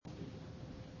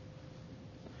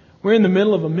We're in the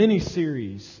middle of a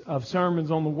mini-series of sermons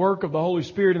on the work of the Holy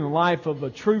Spirit in the life of a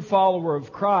true follower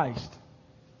of Christ.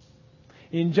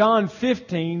 In John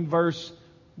 14, verses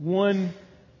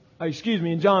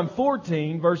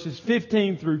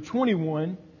 15 through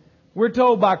 21, we're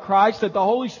told by Christ that the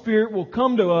Holy Spirit will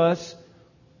come to us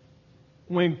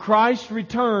when Christ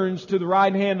returns to the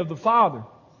right hand of the Father.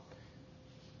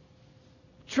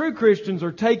 True Christians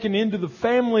are taken into the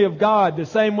family of God the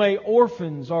same way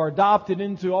orphans are adopted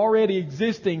into already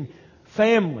existing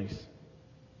families.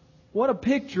 What a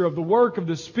picture of the work of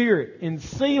the Spirit in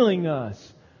sealing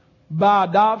us by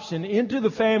adoption into the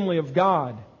family of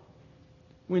God.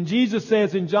 When Jesus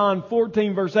says in John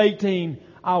 14 verse 18,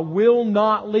 I will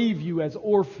not leave you as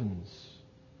orphans,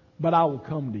 but I will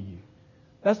come to you.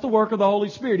 That's the work of the Holy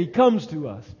Spirit. He comes to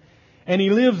us and He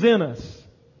lives in us,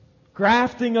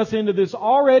 grafting us into this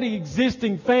already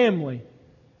existing family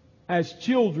as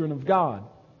children of God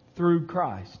through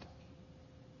Christ.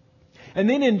 And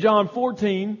then in John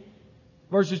 14,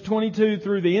 verses 22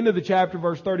 through the end of the chapter,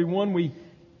 verse 31, we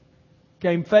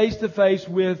came face to face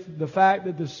with the fact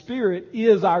that the Spirit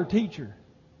is our teacher.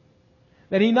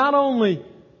 That He not only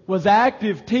was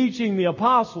active teaching the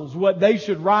apostles what they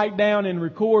should write down and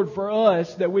record for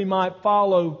us that we might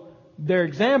follow their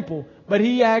example, but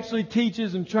He actually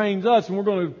teaches and trains us. And we're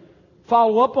going to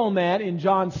follow up on that in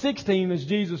John 16 as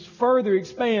Jesus further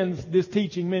expands this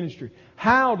teaching ministry.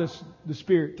 How does the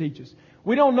Spirit teach us?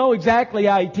 We don't know exactly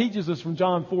how He teaches us from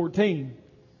John 14,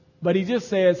 but He just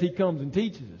says He comes and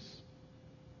teaches us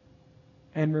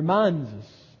and reminds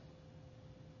us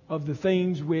of the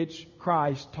things which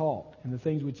Christ taught and the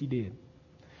things which He did.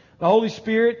 The Holy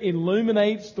Spirit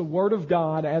illuminates the Word of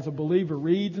God as a believer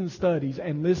reads and studies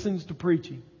and listens to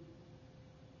preaching.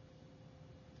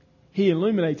 He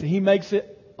illuminates it. He makes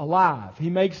it alive. He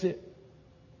makes it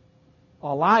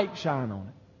a light shine on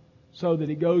it so that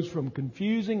it goes from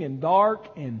confusing and dark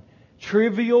and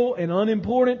trivial and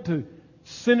unimportant to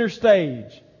center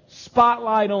stage,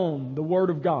 spotlight on the Word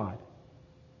of God.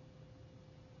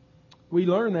 We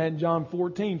learn that in John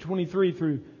 14, 23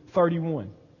 through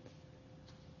 31.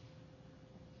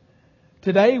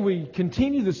 Today we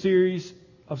continue the series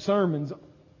of sermons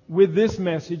with this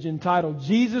message entitled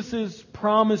Jesus'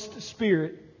 Promised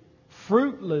Spirit,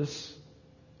 Fruitless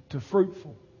to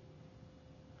Fruitful.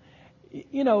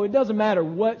 You know, it doesn't matter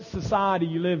what society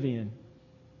you live in.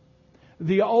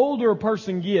 The older a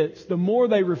person gets, the more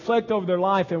they reflect over their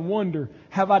life and wonder,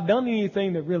 have I done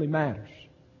anything that really matters?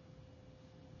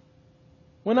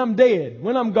 When I'm dead,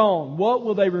 when I'm gone, what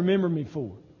will they remember me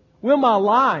for? Will my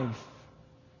life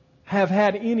have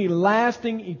had any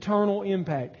lasting, eternal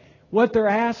impact? What they're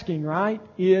asking, right,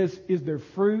 is there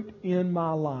fruit in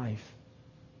my life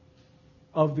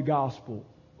of the gospel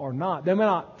or not? They may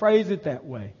not phrase it that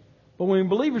way. But when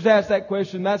believers ask that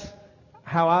question, that's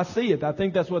how I see it. I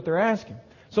think that's what they're asking.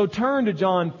 So turn to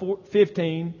John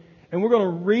 15, and we're going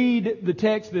to read the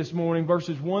text this morning,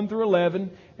 verses 1 through 11,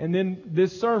 and then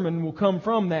this sermon will come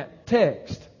from that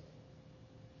text.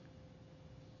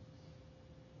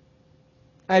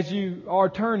 As you are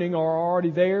turning or are already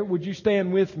there, would you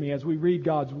stand with me as we read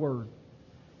God's Word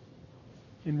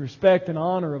in respect and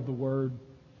honor of the Word,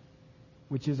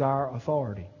 which is our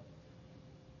authority.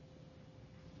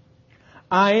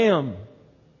 I am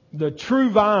the true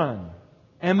vine,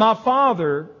 and my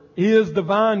Father is the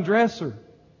vine dresser.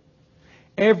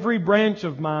 Every branch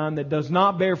of mine that does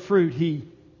not bear fruit, He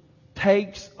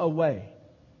takes away.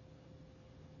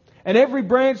 And every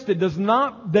branch that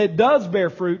does bear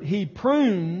fruit, He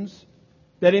prunes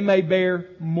that it may bear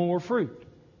more fruit.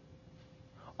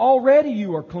 Already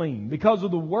you are clean because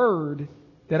of the word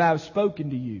that I have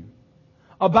spoken to you.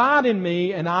 Abide in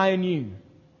me and I in you.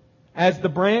 As the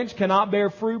branch cannot bear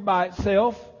fruit by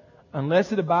itself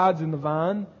unless it abides in the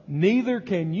vine, neither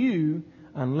can you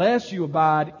unless you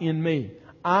abide in me.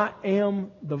 I am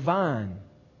the vine.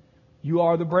 You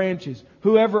are the branches.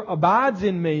 Whoever abides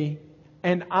in me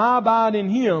and I abide in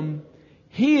Him,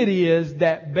 He it is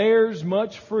that bears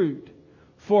much fruit.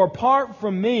 For apart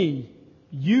from me,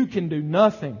 you can do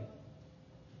nothing.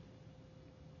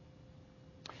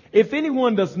 If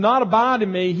anyone does not abide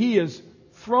in me, he is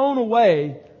thrown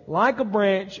away like a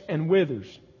branch and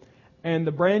withers. And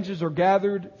the branches are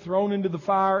gathered, thrown into the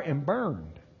fire, and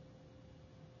burned.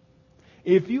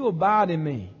 If you abide in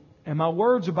me, and my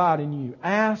words abide in you,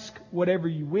 ask whatever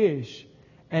you wish,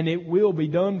 and it will be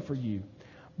done for you.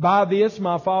 By this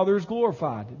my Father is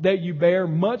glorified, that you bear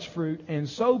much fruit, and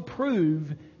so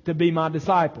prove to be my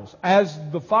disciples. As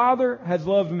the Father has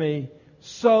loved me,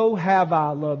 so have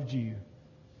I loved you.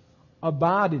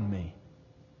 Abide in me.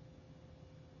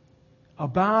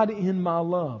 Abide in my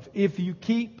love. If you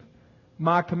keep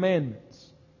my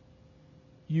commandments.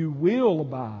 You will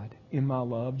abide in my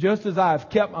love, just as I have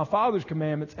kept my Father's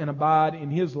commandments and abide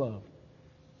in His love.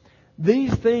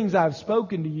 These things I have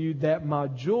spoken to you, that my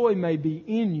joy may be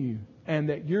in you, and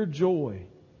that your joy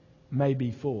may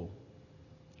be full.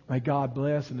 May God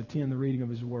bless and attend the reading of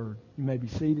His Word. You may be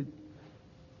seated.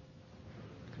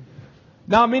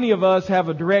 Now, many of us have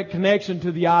a direct connection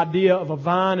to the idea of a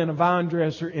vine and a vine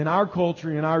dresser in our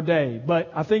culture, in our day.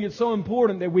 But I think it's so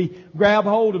important that we grab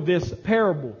hold of this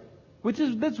parable,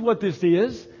 that's what this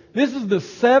is. This is the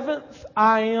seventh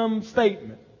I am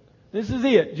statement. This is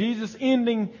it. Jesus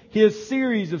ending His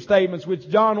series of statements, which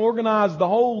John organized the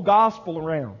whole gospel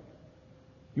around.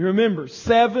 You remember,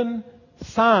 7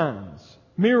 signs,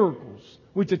 miracles,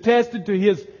 which attested to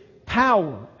His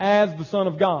power as the Son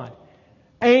of God.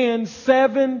 And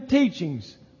 7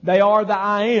 teachings. They are the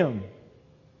I am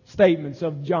statements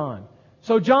of John.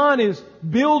 So John is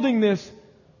building this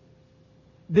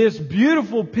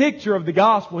beautiful picture of the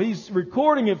gospel. He's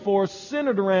recording it for us,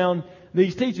 centered around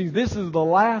these teachings. This is the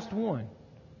last one.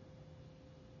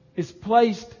 It's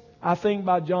placed, I think,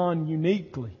 by John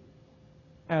uniquely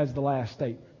as the last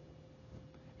statement.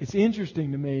 It's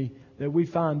interesting to me that we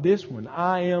find this one,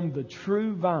 I am the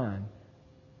true vine,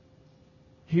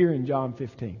 here in John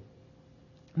 15.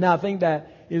 Now, I think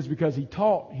that is because He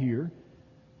taught here.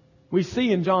 We see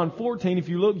in John 14, if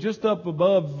you look just up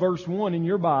above verse 1 in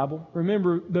your Bible,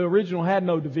 remember the original had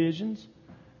no divisions.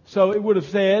 So it would have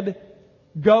said,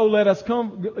 come, let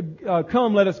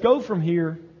us go from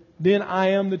here, then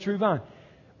I am the true vine.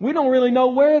 We don't really know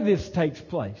where this takes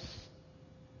place.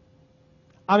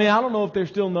 I mean, I don't know if they're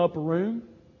still in the upper room.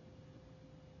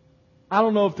 I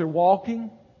don't know if they're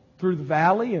walking through the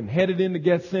valley and headed into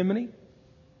Gethsemane.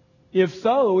 If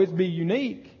so, it'd be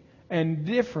unique and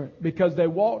different because they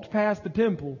walked past the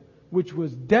temple, which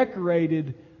was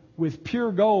decorated with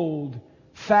pure gold,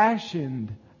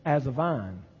 fashioned as a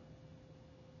vine.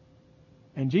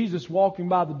 And Jesus, walking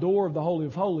by the door of the Holy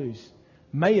of Holies,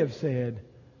 may have said,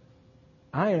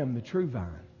 I am the true vine.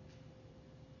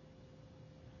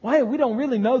 Well, we don't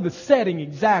really know the setting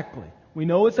exactly. We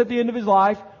know it's at the end of His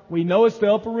life. We know it's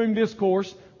the upper room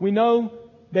discourse. We know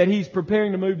that He's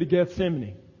preparing to move to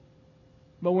Gethsemane.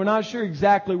 But we're not sure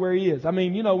exactly where He is. I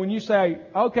mean, when you say,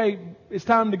 okay, it's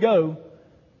time to go,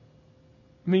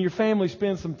 your family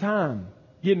spends some time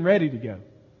getting ready to go.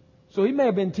 So He may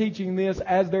have been teaching this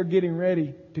as they're getting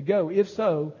ready to go. If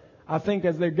so, I think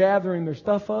as they're gathering their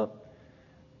stuff up,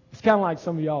 it's kind of like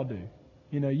some of y'all do.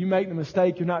 You make the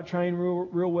mistake, you're not trained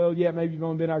real well yet. Maybe you've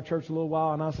only been in our church a little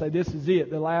while, and I say, this is it,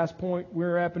 the last point,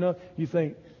 we're wrapping up. You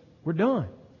think, we're done.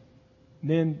 And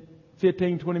then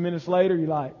 15, 20 minutes later, you're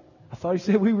like, I thought He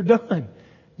said we were done.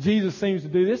 Jesus seems to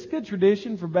do this. It's a good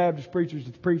tradition for Baptist preachers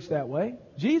to preach that way.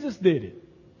 Jesus did it.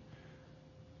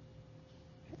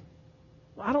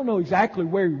 I don't know exactly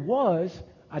where He was.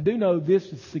 I do know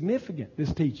this is significant,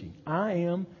 this teaching. I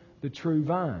am the true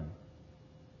vine.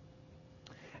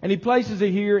 And He places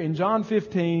it here in John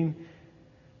 15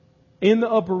 in the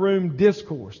upper room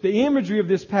discourse. The imagery of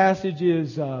this passage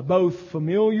is both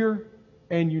familiar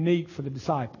and unique for the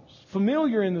disciples.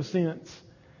 Familiar in the sense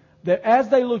that as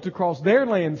they looked across their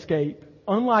landscape,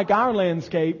 unlike our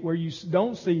landscape where you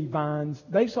don't see vines,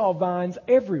 they saw vines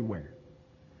everywhere.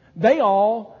 They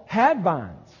all had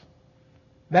vines.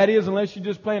 That is, unless you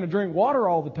just plan to drink water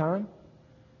all the time.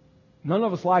 None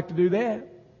of us like to do that.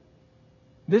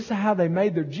 This is how they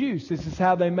made their juice. This is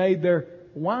how they made their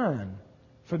wine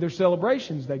for their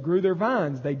celebrations. They grew their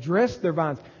vines. They dressed their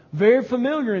vines. Very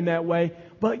familiar in that way,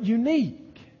 but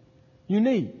unique.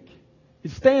 Unique.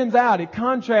 It stands out. It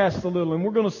contrasts a little, and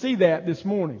we're going to see that this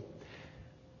morning.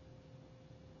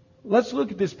 Let's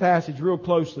look at this passage real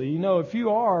closely. If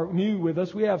you are new with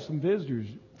us, we have some visitors.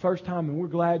 First time, and we're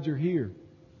glad you're here.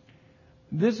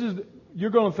 You're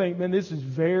going to think, man, this is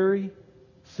very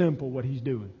simple what He's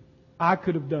doing. I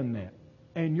could have done that.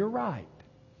 And you're right.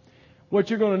 What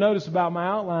you're going to notice about my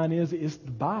outline is it's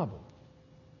the Bible.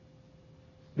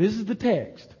 This is the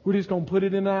text. We're just going to put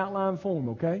it in an outline form,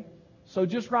 okay? So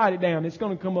just write it down. It's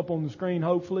going to come up on the screen,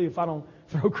 hopefully, if I don't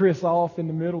throw Chris off in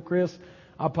the middle. Chris,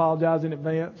 I apologize in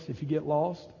advance if you get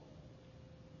lost.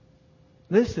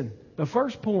 Listen, the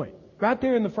first point, right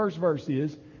there in the first verse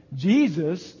is,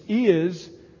 Jesus is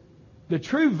the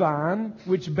true vine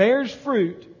which bears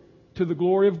fruit to the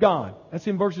glory of God. That's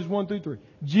in verses 1 through 3.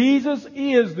 Jesus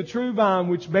is the true vine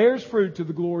which bears fruit to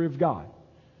the glory of God.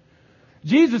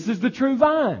 Jesus is the true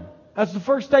vine. That's the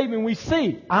first statement we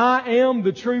see. I am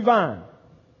the true vine.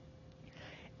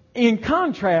 In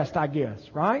contrast, I guess,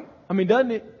 right?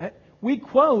 Doesn't it? We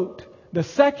quote the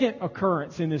second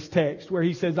occurrence in this text where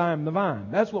He says, I am the vine.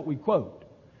 That's what we quote.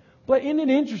 But isn't it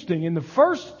interesting? In the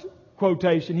first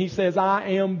quotation, he says, I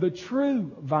am the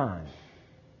true vine.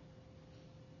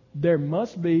 There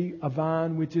must be a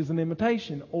vine which is an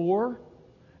imitation, or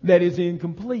that is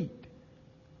incomplete.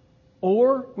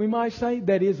 Or, we might say,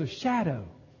 that is a shadow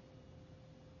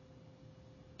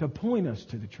to point us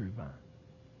to the true vine.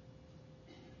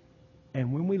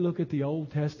 And when we look at the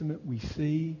Old Testament, we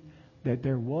see that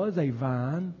there was a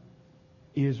vine,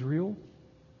 Israel,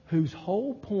 whose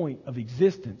whole point of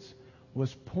existence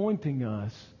was pointing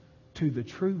us to the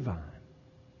true vine.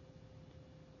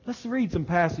 Let's read some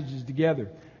passages together.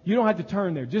 You don't have to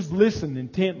turn there. Just listen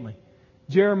intently.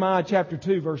 Jeremiah chapter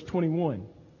 2, verse 21.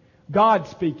 God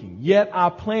speaking, yet I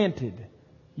planted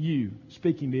you,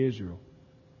 speaking to Israel,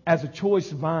 as a choice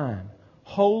vine,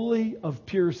 wholly of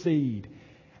pure seed.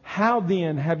 How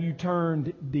then have you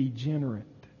turned degenerate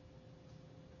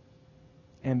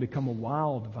and become a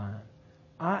wild vine?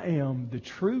 I am the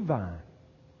true vine.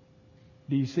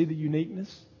 Do you see the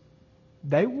uniqueness?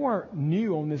 They weren't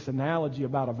new on this analogy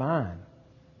about a vine.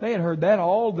 They had heard that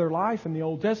all their life in the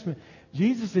Old Testament.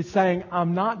 Jesus is saying,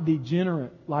 I'm not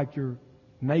degenerate like your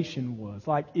nation was,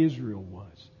 like Israel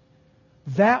was.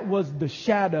 That was the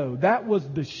shadow. That was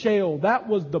the shell. That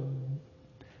was the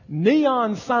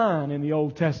neon sign in the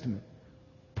Old Testament,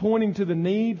 pointing to the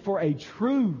need for a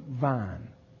true vine.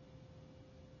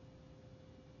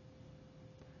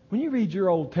 When you read your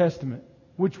Old Testament,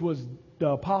 which was the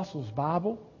Apostles'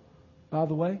 Bible, by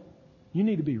the way, you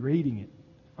need to be reading it.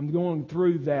 I'm going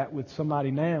through that with somebody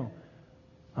now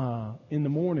in the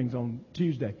mornings on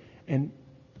Tuesday. And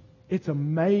it's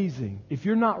amazing. If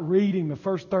you're not reading the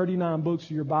first 39 books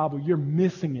of your Bible, you're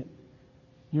missing it.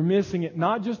 You're missing it.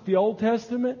 Not just the Old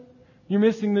Testament, you're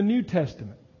missing the New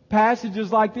Testament.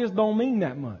 Passages like this don't mean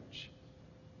that much.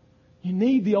 You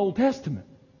need the Old Testament.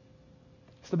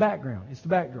 It's the background. It's the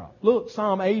backdrop. Look,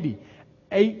 Psalm 80,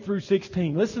 8 through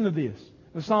 16. Listen to this.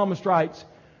 The psalmist writes,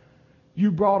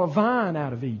 you brought a vine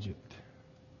out of Egypt.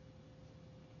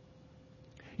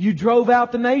 You drove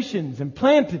out the nations and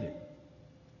planted it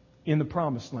in the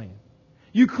promised land.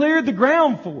 You cleared the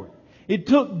ground for it. It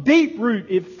took deep root.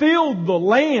 It filled the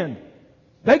land.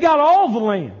 They got all the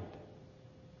land.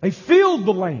 They filled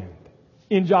the land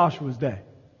in Joshua's day.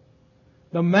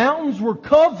 The mountains were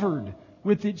covered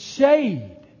with its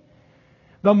shade.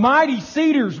 The mighty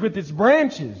cedars with its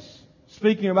branches,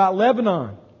 speaking about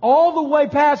Lebanon, all the way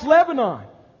past Lebanon,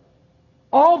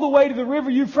 all the way to the river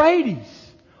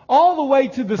Euphrates, all the way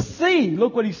to the sea.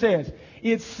 Look what he says.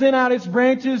 It sent out its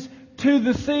branches to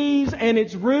the seas and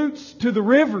its roots to the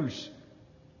rivers.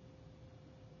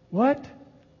 What?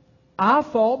 I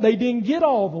thought they didn't get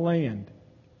all the land.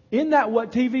 Isn't that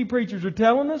what TV preachers are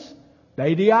telling us?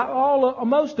 They got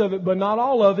most of it, but not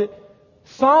all of it.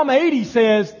 Psalm 80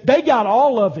 says they got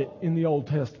all of it in the Old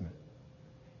Testament.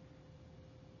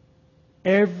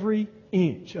 Every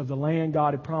inch of the land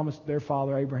God had promised their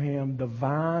father Abraham, the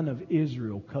vine of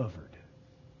Israel covered.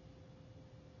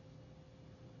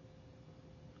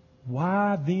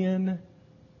 Why then,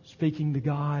 speaking to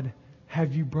God,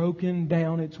 have you broken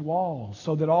down its walls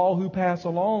so that all who pass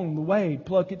along the way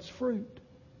pluck its fruit?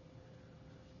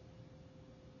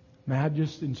 May I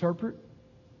just interpret?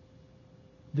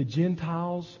 The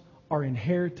Gentiles are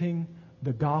inheriting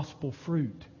the gospel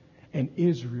fruit, and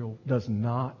Israel does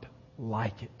not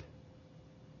like it.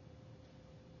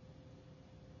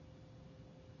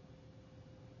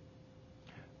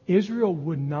 Israel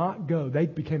would not go. They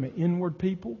became an inward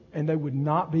people, and they would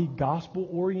not be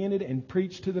gospel-oriented and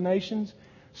preach to the nations.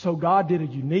 So God did a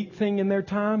unique thing in their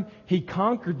time. He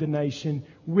conquered the nation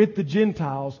with the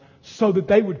Gentiles so that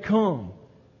they would come.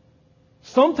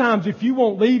 Sometimes if you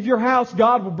won't leave your house,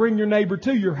 God will bring your neighbor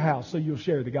to your house so you'll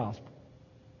share the gospel.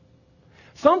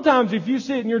 Sometimes if you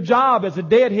sit in your job as a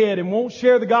deadhead and won't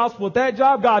share the gospel at that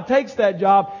job, God takes that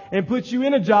job and puts you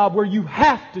in a job where you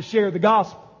have to share the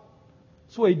gospel.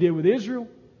 That's what He did with Israel.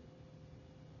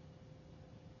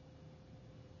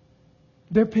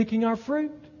 They're picking our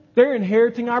fruit. They're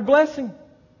inheriting our blessing.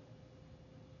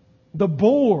 The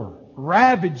boar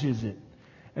ravages it,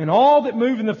 and all that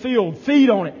move in the field feed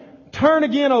on it. Turn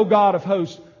again, O God of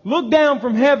hosts. Look down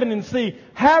from heaven and see.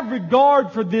 Have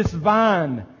regard for this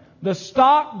vine, the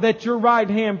stock that your right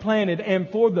hand planted, and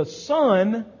for the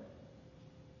son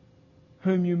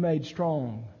whom you made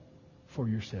strong for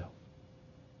yourself.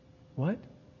 What?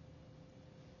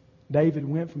 David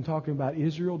went from talking about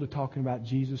Israel to talking about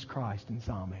Jesus Christ in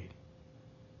Psalm 80.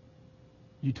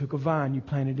 You took a vine, you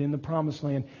planted it in the promised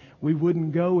land. We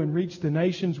wouldn't go and reach the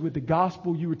nations with the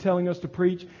gospel you were telling us to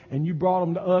preach, and you brought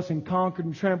them to us and conquered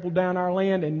and trampled down our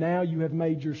land, and now you have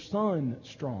made your son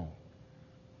strong,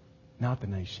 not the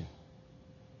nation.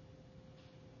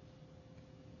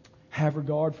 have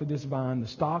regard for this vine, the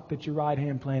stock that your right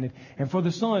hand planted, and for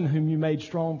the son whom you made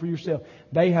strong for yourself.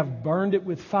 They have burned it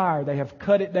with fire. They have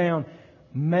cut it down.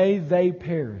 May they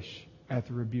perish at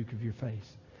the rebuke of your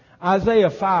face. Isaiah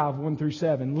 5, 1 through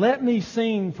 7. Let me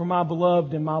sing for my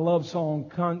beloved in my love song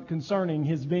concerning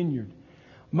His vineyard.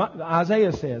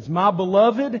 Isaiah says, my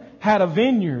beloved had a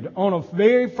vineyard on a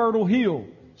very fertile hill.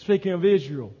 Speaking of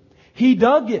Israel. He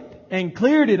dug it and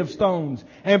cleared it of stones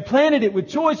and planted it with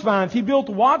choice vines. He built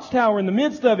a watchtower in the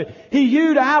midst of it. He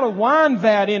hewed out a wine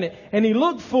vat in it, and he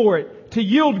looked for it to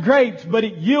yield grapes, but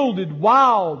it yielded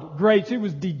wild grapes. It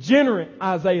was degenerate,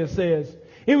 Isaiah says.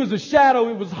 It was a shadow.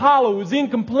 It was hollow. It was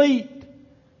incomplete.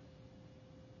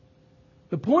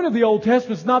 The point of the Old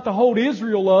Testament is not to hold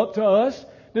Israel up to us,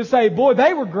 to say, boy,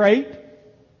 they were great.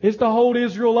 It's to hold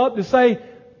Israel up to say,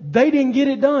 they didn't get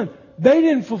it done. They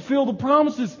didn't fulfill the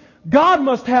promises. God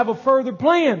must have a further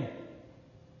plan.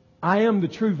 I am the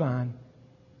true vine.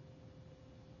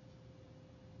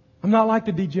 I'm not like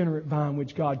the degenerate vine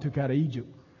which God took out of Egypt.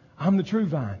 I'm the true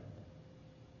vine,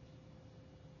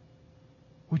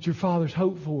 which your fathers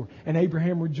hoped for, and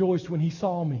Abraham rejoiced when he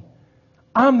saw me.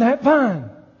 I'm that vine.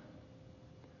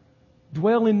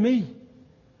 Dwell in me.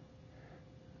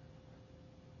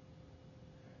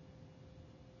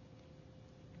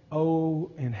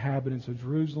 O inhabitants of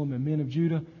Jerusalem and men of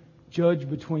Judah, judge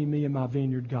between me and my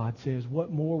vineyard, God says.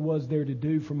 What more was there to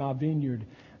do for my vineyard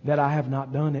that I have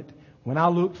not done it? When I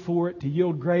looked for it to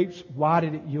yield grapes, why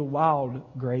did it yield wild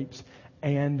grapes?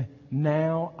 And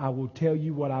now I will tell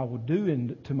you what I will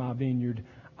do to my vineyard.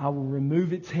 I will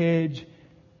remove its hedge,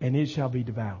 and it shall be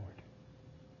devoured.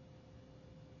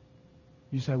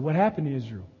 You say, what happened to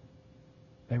Israel?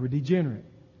 They were degenerate,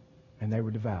 and they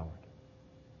were devoured.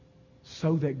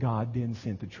 So that God then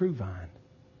sent the true vine.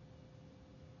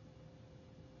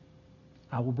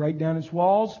 I will break down its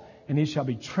walls, and it shall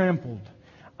be trampled.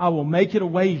 I will make it a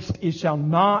waste. It shall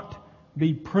not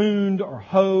be pruned or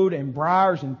hoed, and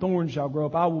briars and thorns shall grow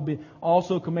up. I will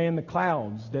also command the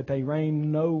clouds that they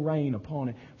rain no rain upon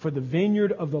it. For the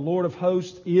vineyard of the Lord of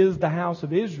hosts is the house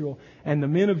of Israel, and the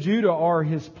men of Judah are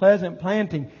His pleasant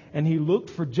planting. And He looked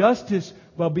for justice,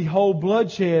 but behold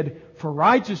bloodshed, for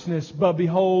righteousness, but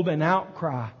behold an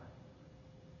outcry.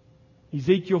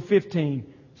 Ezekiel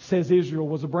 15 says Israel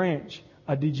was a branch,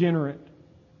 a degenerate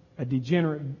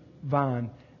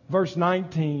vine.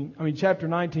 Chapter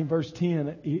 19, verse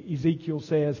 10, Ezekiel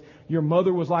says, your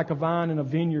mother was like a vine in a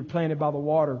vineyard planted by the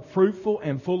water, fruitful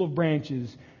and full of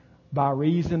branches by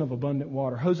reason of abundant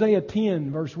water. Hosea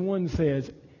 10, verse 1 says,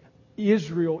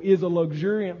 Israel is a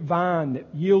luxuriant vine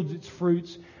that yields its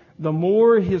fruits. The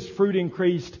more his fruit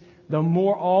increased, the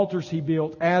more altars he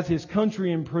built. As his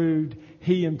country improved,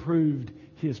 he improved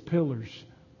his pillars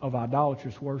of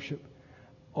idolatrous worship.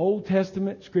 Old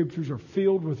Testament scriptures are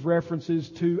filled with references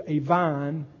to a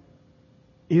vine,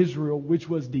 Israel, which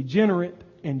was degenerate.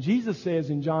 And Jesus says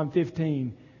in John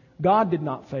 15, God did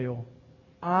not fail.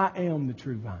 I am the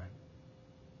true vine.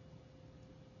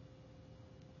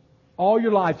 All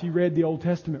your life you read the Old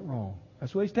Testament wrong.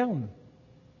 That's what He's telling them.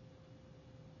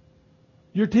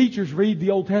 Your teachers read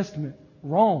the Old Testament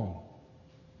wrong.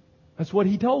 That's what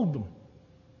He told them.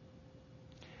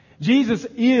 Jesus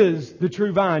is the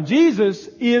true vine. Jesus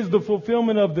is the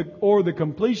fulfillment of the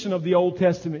completion of the Old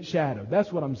Testament shadow.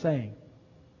 That's what I'm saying.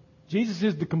 Jesus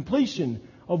is the completion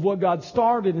of what God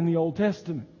started in the Old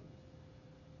Testament.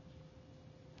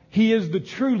 He is the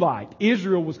true light.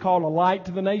 Israel was called a light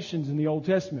to the nations in the Old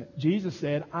Testament. Jesus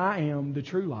said, I am the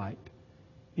true light.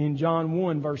 In John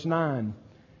 1 verse 9.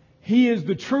 He is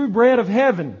the true bread of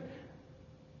heaven.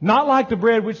 Not like the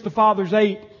bread which the fathers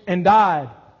ate and died.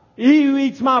 He who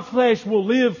eats my flesh will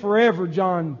live forever,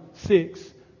 John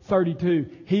 6:32.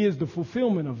 He is the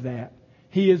fulfillment of that.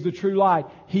 He is the true light.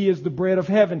 He is the bread of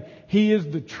heaven. He is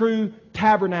the true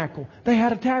tabernacle. They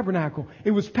had a tabernacle.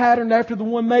 It was patterned after the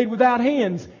one made without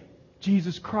hands,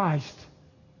 Jesus Christ.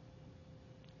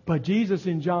 But Jesus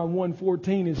in John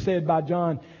 1:14 is said by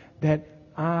John that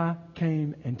I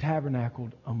came and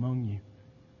tabernacled among you.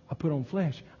 I put on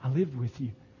flesh. I lived with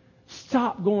you.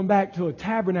 Stop going back to a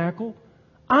tabernacle.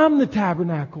 I'm the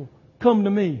tabernacle. Come to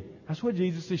me. That's what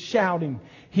Jesus is shouting.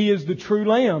 He is the true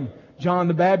Lamb. John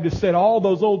the Baptist said all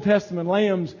those Old Testament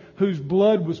lambs whose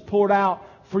blood was poured out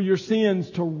for your sins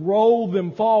to roll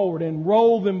them forward and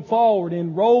roll them forward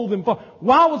and roll them forward.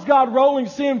 Why was God rolling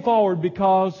sin forward?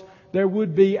 Because there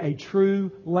would be a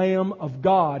true Lamb of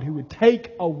God who would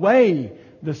take away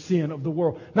the sin of the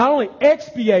world. Not only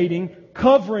expiating,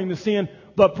 covering the sin,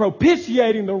 but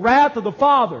propitiating the wrath of the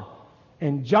Father.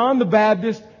 And John the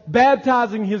Baptist,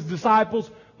 baptizing his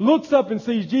disciples, looks up and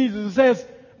sees Jesus and says,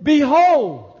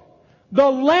 behold, The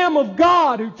Lamb of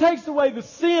God who takes away the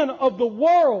sin of the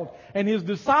world. And His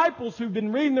disciples who've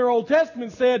been reading their Old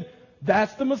Testament said,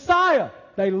 that's the Messiah.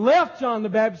 They left John the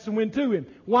Baptist and went to Him.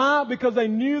 Why? Because they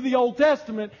knew the Old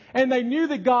Testament and they knew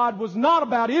that God was not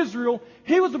about Israel.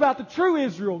 He was about the true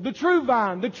Israel, the true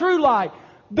vine, the true light,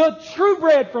 the true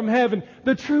bread from heaven,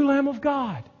 the true Lamb of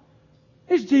God.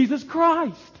 It's Jesus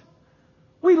Christ.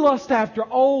 We lust after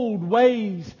old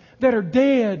ways that are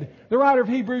dead. The writer of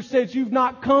Hebrews says, you've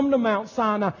not come to Mount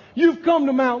Sinai. You've come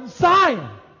to Mount Zion.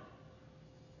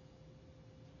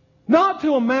 Not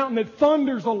to a mountain that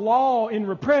thunders a law in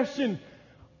repression,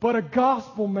 but a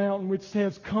gospel mountain which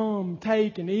says, come,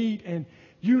 take, and eat. And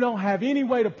you don't have any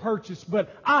way to purchase,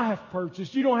 but I have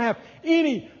purchased. You don't have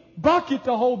any bucket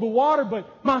to hold the water,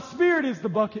 but my Spirit is the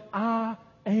bucket. I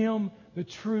am the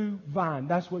true vine.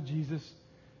 That's what Jesus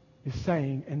is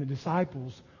saying, and the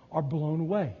disciples are blown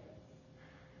away.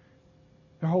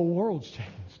 Their whole world's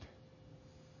changed.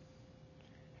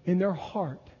 In their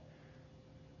heart.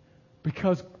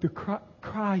 Because the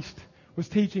Christ was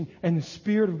teaching and the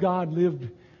Spirit of God lived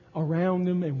around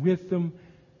them and with them.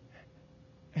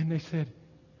 And they said,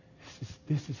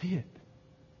 this is it.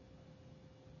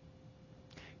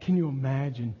 Can you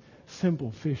imagine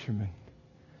simple fishermen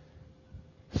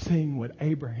seeing what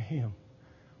Abraham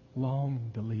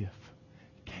longed to live?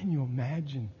 Can you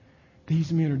imagine?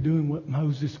 These men are doing what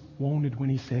Moses wanted when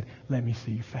he said, let me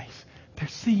see your face. They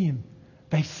see Him.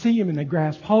 They see Him and they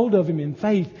grasp hold of Him in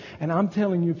faith. And I'm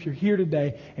telling you, if you're here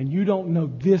today and you don't know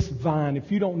this vine,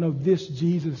 if you don't know this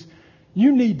Jesus,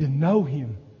 you need to know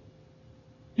Him.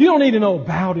 You don't need to know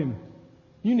about Him.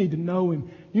 You need to know Him.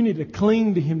 You need to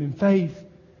cling to Him in faith.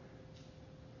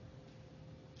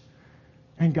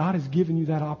 And God has given you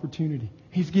that opportunity.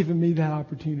 He's given me that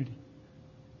opportunity.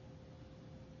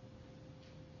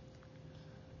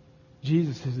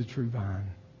 Jesus is the true vine.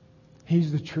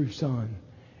 He's the true Son.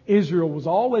 Israel was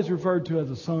always referred to as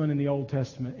a son in the Old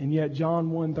Testament. And yet John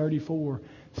 1:34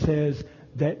 says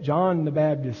that John the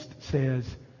Baptist says,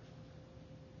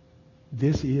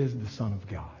 this is the Son of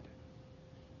God.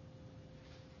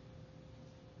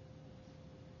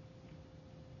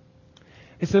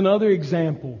 It's another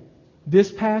example.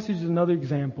 This passage is another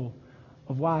example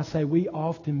of why I say we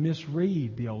often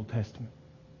misread the Old Testament.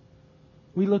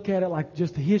 We look at it like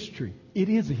just a history. It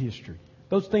is a history.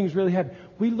 Those things really happen.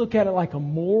 We look at it like a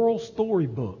moral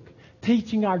storybook,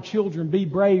 teaching our children, be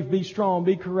brave, be strong,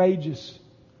 be courageous,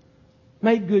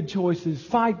 make good choices,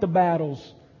 fight the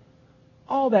battles.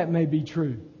 All that may be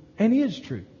true and is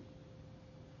true.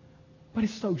 But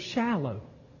it's so shallow.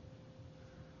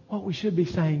 What we should be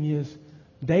saying is,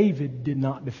 David did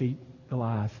not defeat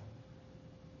Goliath.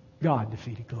 God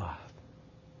defeated Goliath.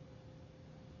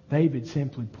 David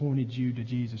simply pointed you to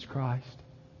Jesus Christ.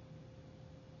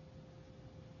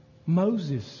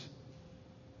 Moses,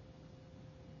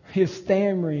 his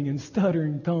stammering and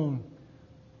stuttering tongue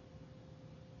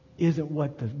isn't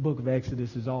what the book of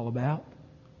Exodus is all about.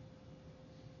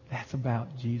 That's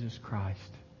about Jesus Christ.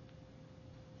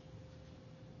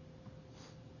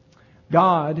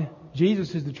 God,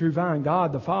 Jesus is the true vine.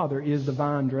 God the Father is the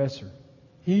vine dresser.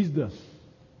 He's the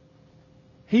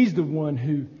one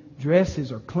who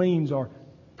dresses or cleans or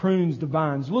prunes the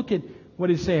vines. Look at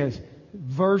what it says.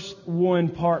 Verse 1,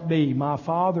 part B. My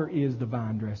Father is the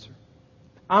vine dresser.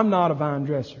 I'm not a vine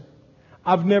dresser.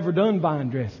 I've never done vine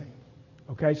dressing.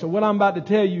 Okay, so what I'm about to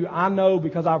tell you, I know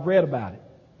because I've read about it,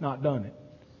 not done it.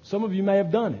 Some of you may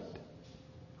have done it.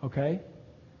 Okay?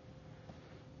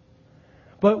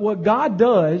 But what God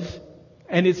does,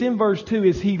 and it's in verse 2,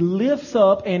 is He lifts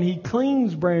up and He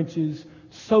cleans branches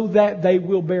so that they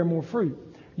will bear more fruit.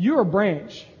 You're a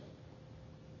branch.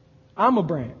 I'm a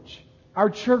branch. Our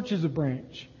church is a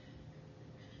branch.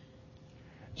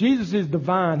 Jesus is the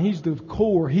vine. He's the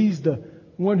core. He's the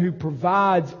one who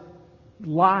provides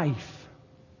life.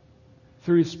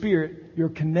 Through His Spirit, you're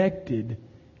connected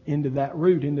into that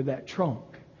root, into that trunk.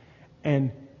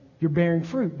 And you're bearing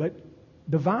fruit. But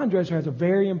the vine dresser has a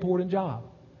very important job.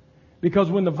 Because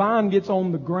when the vine gets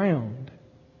on the ground,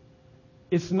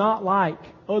 it's not like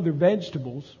other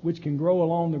vegetables which can grow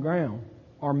along the ground,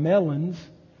 or melons.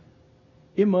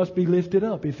 It must be lifted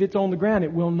up. If it's on the ground,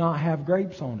 it will not have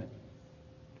grapes on it.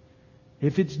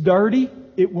 If it's dirty,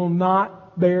 it will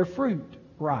not bear fruit.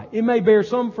 Right. It may bear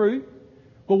some fruit,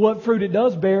 but what fruit it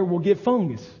does bear will get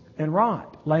fungus and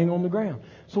rot laying on the ground.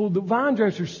 So the vine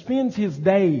dresser spends his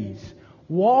days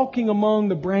walking among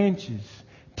the branches,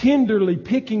 tenderly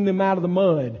picking them out of the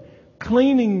mud,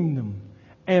 cleaning them,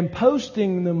 and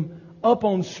posting them up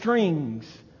on strings,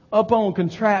 up on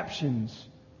contraptions,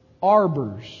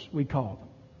 arbors, we call them.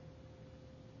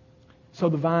 So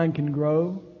the vine can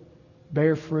grow,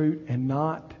 bear fruit and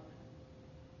not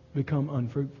become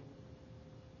unfruitful.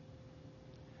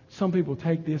 Some people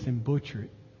take this and butcher it.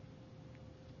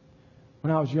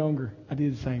 When I was younger, I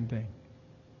did the same thing.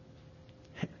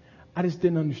 I just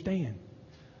didn't understand.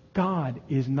 God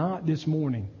is not this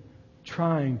morning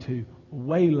trying to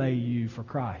waylay you for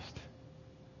Christ.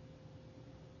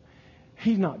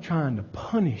 He's not trying to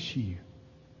punish you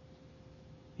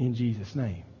in Jesus'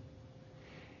 name.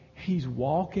 He's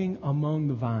walking among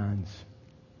the vines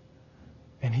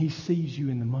and He sees you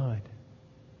in the mud.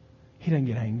 He doesn't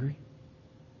get angry.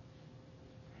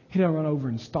 He doesn't run over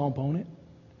and stomp on it.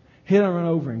 He doesn't run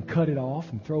over and cut it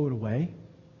off and throw it away.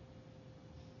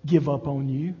 Give up on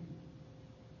you.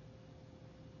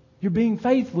 You're being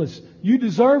faithless. You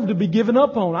deserve to be given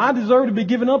up on. I deserve to be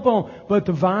given up on. But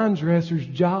the vine dresser's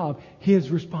job, his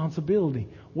responsibility,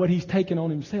 what he's taken on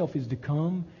himself is to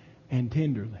come and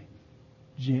tenderly,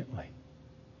 gently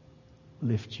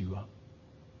lift you up.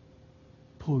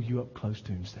 Pull you up close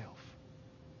to himself.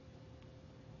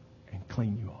 And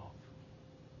clean you off.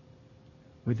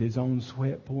 With his own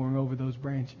sweat pouring over those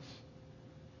branches.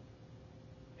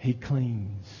 He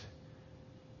cleans.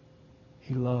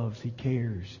 He loves. He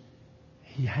cares.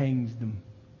 He hangs them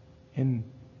in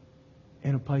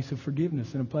a place of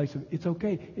forgiveness, in a place of, it's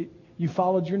okay. You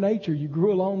followed your nature. You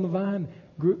grew along the vine.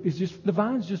 It's just, the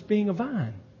vine's just being a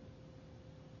vine.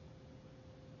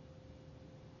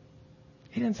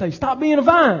 He didn't say, stop being a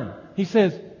vine. He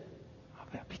says,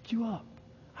 I pick you up.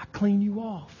 I clean you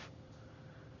off.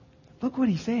 Look what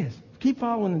he says. Keep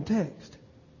following the text.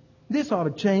 This ought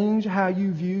to change how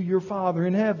you view your Father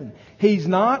in heaven. He's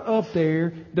not up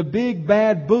there, the big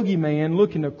bad boogeyman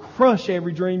looking to crush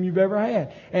every dream you've ever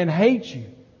had and hates you.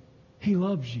 He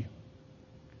loves you.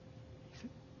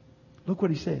 Look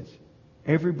what he says.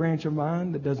 Every branch of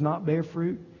mine that does not bear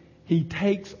fruit, He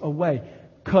takes away.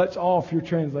 Cuts off, your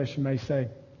translation may say.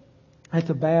 That's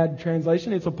a bad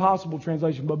translation. It's a possible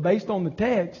translation. But based on the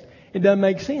text, it doesn't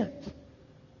make sense.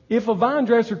 If a vine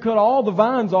dresser cut all the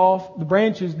vines off, the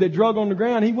branches that drug on the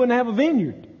ground, he wouldn't have a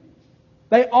vineyard.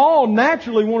 They all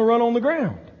naturally want to run on the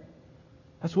ground.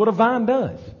 That's what a vine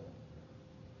does.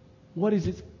 What is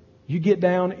it? You get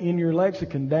down in your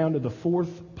lexicon down to the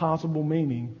fourth possible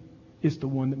meaning. It's the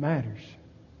one that matters.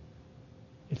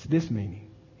 It's this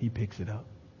meaning. He picks it up.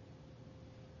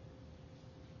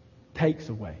 Takes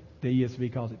away. The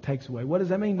ESV calls it takes away. What does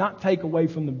that mean? Not take away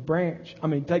from the branch.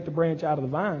 Take the branch out of the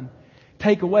vine.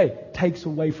 Take away. Takes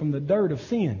away from the dirt of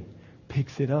sin.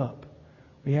 Picks it up.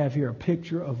 We have here a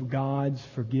picture of God's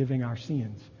forgiving our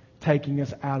sins. Taking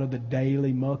us out of the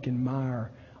daily muck and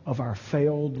mire of our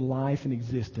failed life and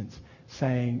existence.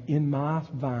 Saying, in my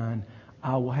vine,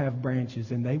 I will have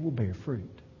branches and they will bear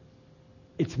fruit.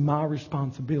 It's my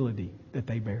responsibility that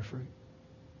they bear fruit.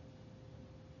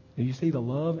 Do you see the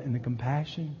love and the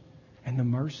compassion and the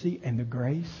mercy and the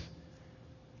grace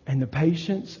and the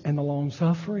patience and the long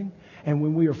suffering? And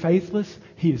when we are faithless,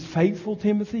 He is faithful,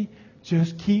 Timothy.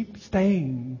 Just keep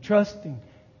staying, trusting.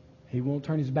 He won't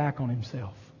turn His back on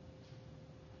Himself.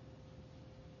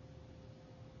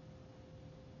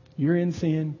 You're in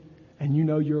sin and you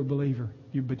know you're a believer.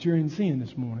 But you're in sin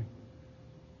this morning.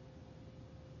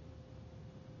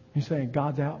 You're saying,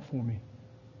 God's out for me.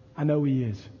 I know He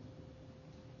is.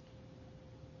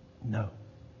 No.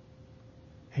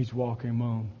 He's walking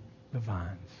among the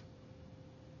vines.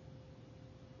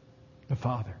 The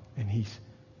Father. And He's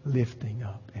lifting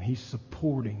up. And He's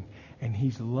supporting. And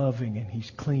He's loving. And He's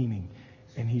cleaning.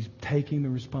 And He's taking the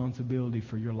responsibility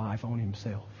for your life on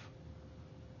Himself.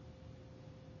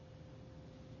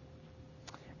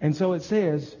 And so it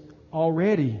says,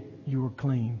 already you are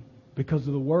clean because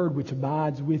of the word which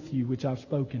abides with you, which I've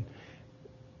spoken.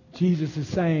 Jesus is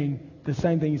saying the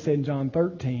same thing He said in John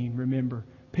 13, remember.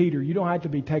 Peter, you don't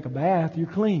have to take a bath, you're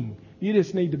clean. You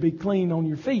just need to be clean on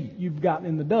your feet. You've gotten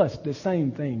in the dust. The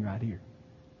same thing right here.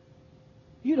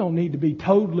 You don't need to be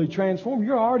totally transformed.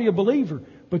 You're already a believer,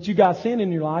 but you got sin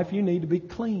in your life. You need to be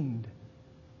cleaned.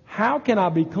 How can I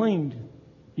be cleaned,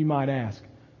 you might ask?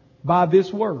 By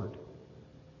this word.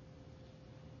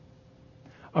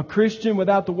 A Christian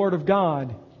without the Word of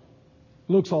God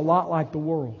looks a lot like the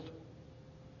world.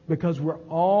 Because we're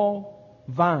all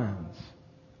vines,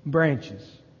 branches.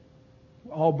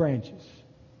 We're all branches.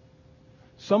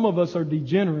 Some of us are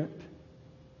degenerate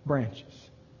branches.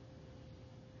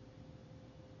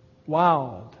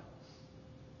 Wild.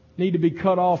 Need to be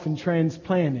cut off and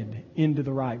transplanted into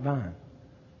the right vine.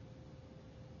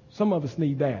 Some of us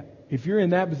need that. If you're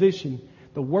in that position,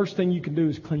 the worst thing you can do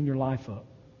is clean your life up.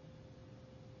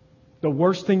 The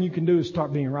worst thing you can do is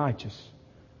start being righteous.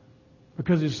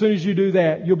 Because as soon as you do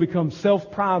that, you'll become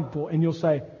self-prideful and you'll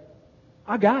say,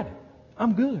 I got it.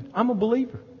 I'm good. I'm a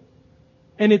believer.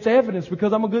 And it's evidence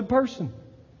because I'm a good person.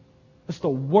 That's the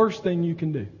worst thing you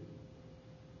can do.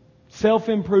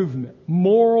 Self-improvement,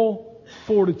 moral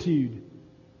fortitude.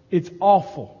 It's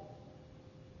awful.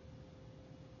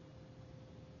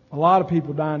 A lot of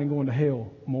people dying and going to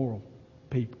hell, moral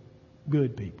people,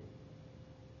 good people.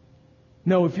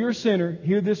 No, if you're a sinner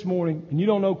here this morning and you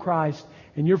don't know Christ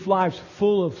and your life's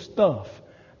full of stuff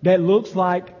that looks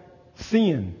like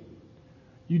sin,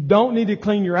 you don't need to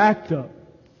clean your act up.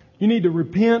 You need to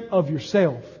repent of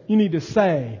yourself. You need to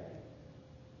say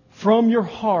from your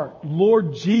heart,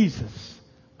 Lord Jesus,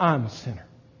 I'm a sinner.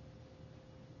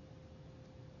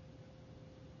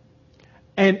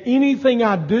 And anything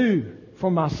I do for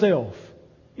myself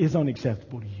is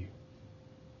unacceptable to you.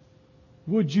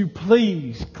 Would you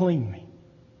please clean me?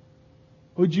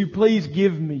 Would you please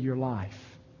give me your life?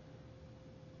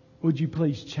 Would you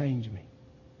please change me?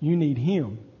 You need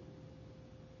Him.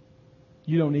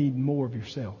 You don't need more of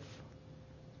yourself.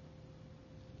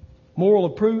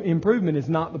 Moral improvement is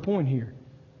not the point here.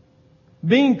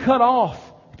 Being cut off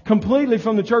completely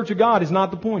from the church of God is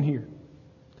not the point here.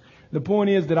 The point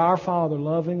is that our Father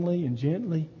lovingly and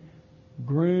gently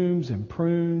grooms and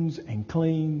prunes and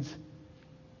cleans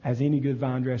as any good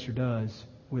vine dresser does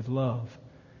with love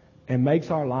and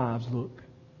makes our lives look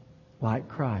like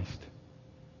Christ.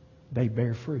 They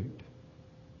bear fruit.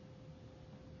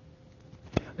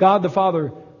 God the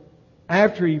Father,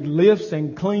 after He lifts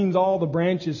and cleans all the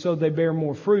branches so they bear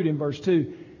more fruit in verse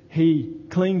 2, He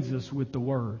cleans us with the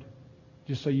Word.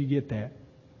 Just so you get that.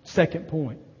 Second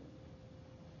point.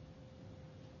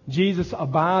 Jesus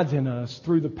abides in us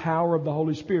through the power of the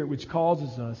Holy Spirit, which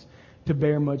causes us to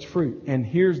bear much fruit. And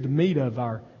here's the meat of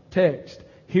our text.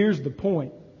 Here's the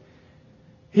point.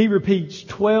 He repeats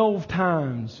 12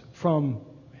 times from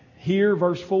here,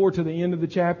 verse 4, to the end of the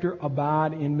chapter,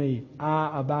 abide in me.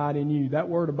 I abide in you. That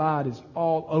word abide is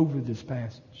all over this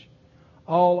passage.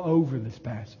 All over this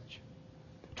passage.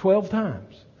 12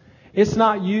 times. It's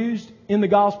not used in the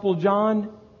Gospel of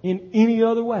John in any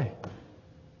other way.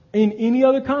 In any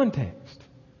other context.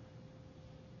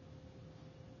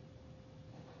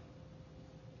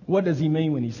 What does He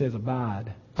mean when He says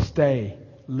abide? Stay,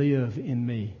 live in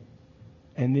me.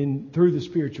 And then through the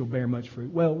Spirit you'll bear much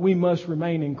fruit. Well, we must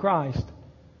remain in Christ.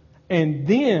 And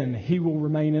then He will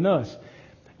remain in us.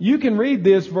 You can read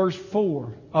this, verse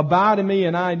 4. Abide in me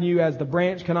and I in you, as the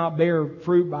branch cannot bear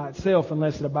fruit by itself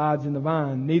unless it abides in the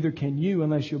vine. Neither can you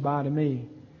unless you abide in me.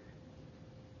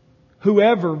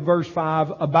 Whoever, verse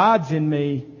 5, abides in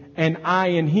me and I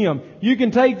in him. You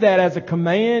can take that as a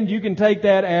command. You can take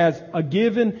that as a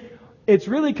given. It's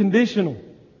really conditional.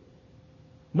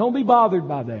 Don't be bothered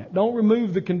by that. Don't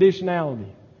remove the conditionality.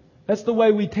 That's the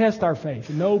way we test our faith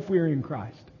and know if we're in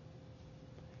Christ.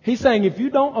 He's saying, if you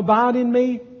don't abide in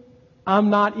me, I'm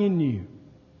not in you.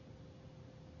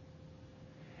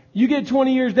 You get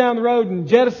 20 years down the road and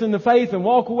jettison the faith and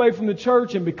walk away from the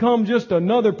church and become just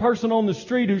another person on the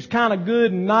street who's kind of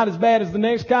good and not as bad as the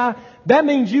next guy. That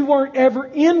means you weren't ever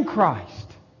in Christ.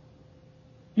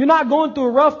 You're not going through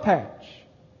a rough patch.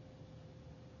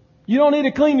 You don't need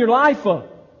to clean your life up.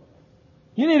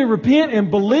 You need to repent and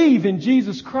believe in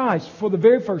Jesus Christ for the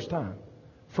very first time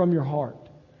from your heart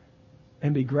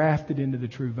and be grafted into the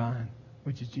true vine,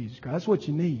 which is Jesus Christ. That's what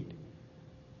you need.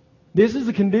 This is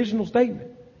a conditional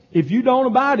statement. If you don't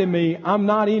abide in me, I'm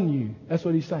not in you. That's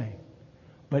what He's saying.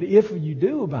 But if you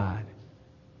do abide,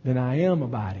 then I am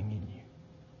abiding in you.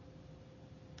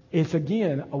 It's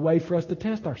again a way for us to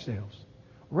test ourselves.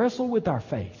 Wrestle with our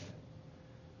faith.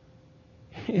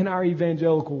 In our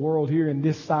evangelical world here in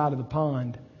this side of the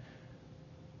pond,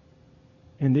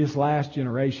 in this last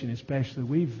generation especially,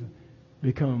 we've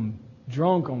become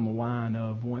drunk on the wine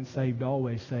of once saved,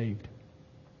 always saved.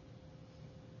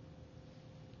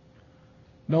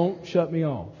 Don't shut me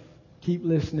off. Keep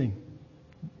listening.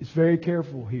 It's very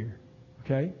careful here.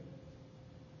 Okay?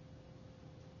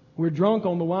 We're drunk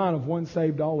on the wine of once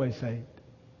saved, always saved.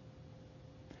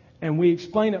 And we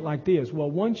explain it like this.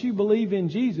 Well, once you believe in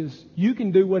Jesus, you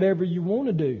can do whatever you want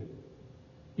to do.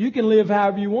 You can live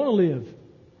however you want to live.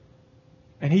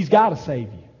 And He's got to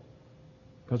save you.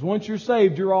 Because once you're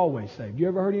saved, you're always saved. You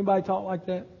ever heard anybody talk like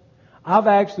that? I've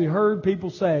actually heard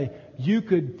people say, you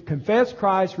could confess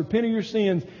Christ, repent of your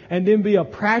sins, and then be a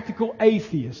practical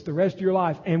atheist the rest of your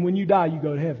life. And when you die, you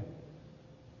go to heaven.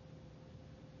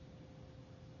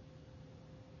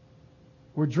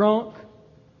 We're drunk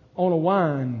on a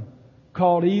wine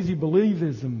called easy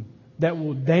believism that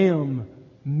will damn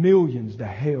millions to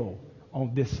hell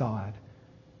on this side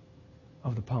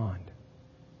of the pond.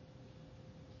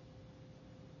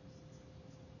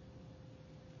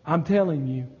 I'm telling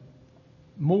you,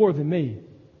 more than me.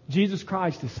 Jesus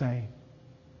Christ is saying,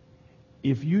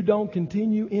 if you don't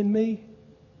continue in me,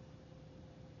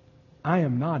 I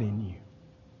am not in you.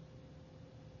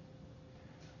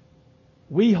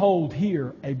 We hold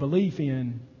here a belief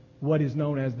in what is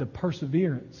known as the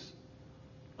perseverance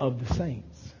of the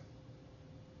saints.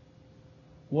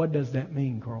 What does that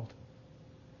mean, Carlton?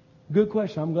 Good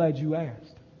question. I'm glad you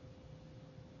asked.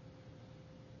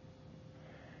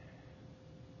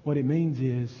 What it means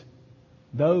is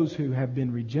those who have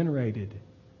been regenerated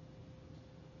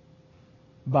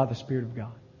by the Spirit of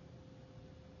God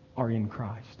are in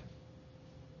Christ.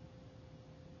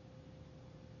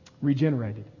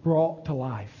 Regenerated, brought to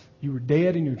life. You were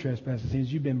dead in your trespasses and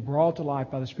sins. You've been brought to life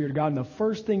by the Spirit of God. And the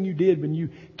first thing you did when you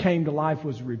came to life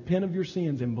was repent of your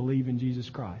sins and believe in Jesus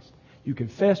Christ. You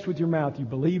confessed with your mouth. You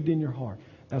believed in your heart.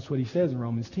 That's what he says in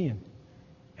Romans 10.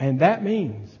 And that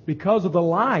means because of the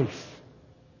life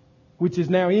which is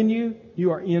now in you,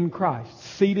 you are in Christ,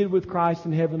 seated with Christ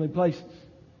in heavenly places.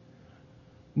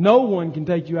 No one can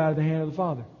take you out of the hand of the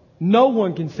Father. No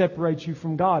one can separate you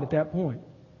from God at that point.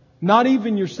 Not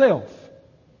even yourself.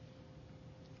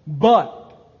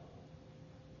 But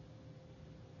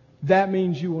that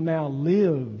means you will now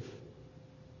live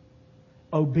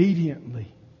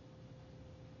obediently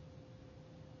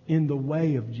in the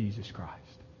way of Jesus Christ.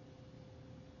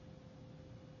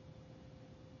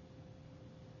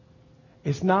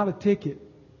 It's not a ticket,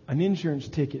 an insurance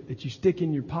ticket that you stick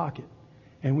in your pocket,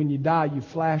 and when you die you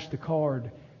flash the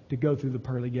card to go through the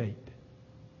pearly gate.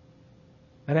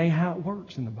 That ain't how it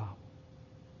works in the Bible.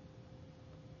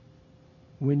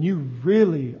 When you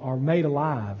really are made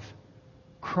alive,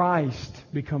 Christ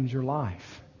becomes your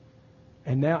life.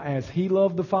 And now as He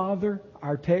loved the Father,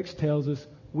 our text tells us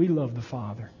we love the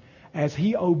Father. As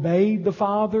He obeyed the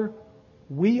Father,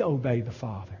 we obey the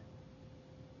Father.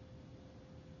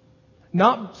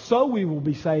 Not so we will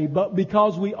be saved, but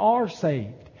because we are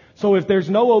saved. So if there's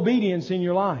no obedience in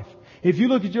your life, if you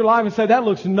look at your life and say, that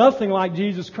looks nothing like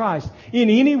Jesus Christ in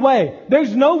any way,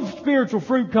 there's no spiritual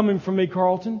fruit coming from me,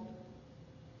 Carlton.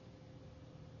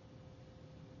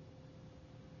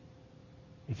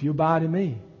 If you abide in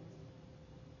me,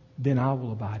 then I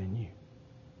will abide in you.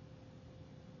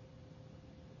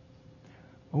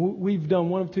 We've done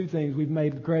one of two things. We've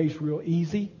made grace real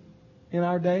easy in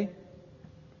our day,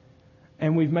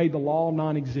 and we've made the law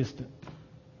non-existent.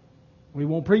 We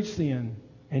won't preach sin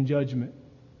and judgment,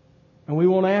 and we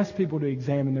won't ask people to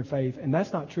examine their faith, and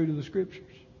that's not true to the Scriptures.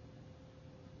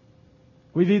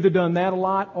 We've either done that a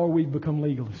lot or we've become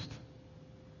legalists.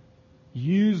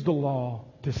 Use the law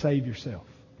to save yourself.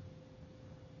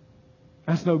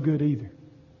 That's no good either.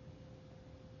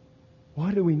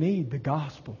 What do we need? The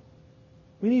gospel.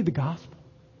 We need the gospel.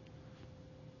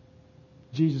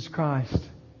 Jesus Christ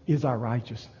is our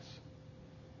righteousness.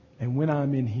 And when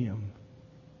I'm in Him,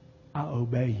 I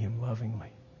obey Him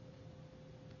lovingly.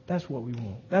 That's what we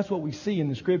want. That's what we see in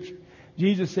the Scripture.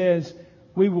 Jesus says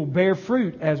we will bear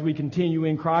fruit as we continue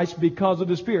in Christ because of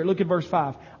the Spirit. Look at verse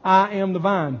 5. I am the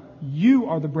vine. You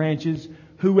are the branches.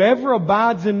 Whoever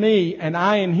abides in me and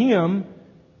I in him,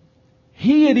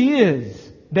 he it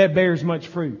is that bears much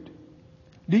fruit.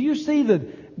 Do you see the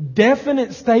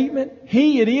definite statement?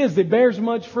 He it is that bears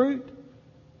much fruit.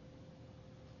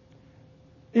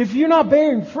 If you're not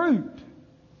bearing fruit,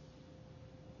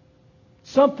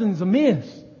 something's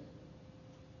amiss.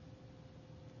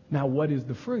 Now, what is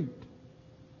the fruit?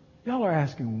 Y'all are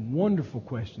asking wonderful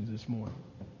questions this morning.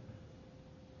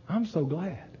 I'm so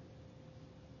glad.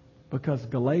 Because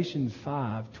Galatians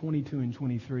 5:22 and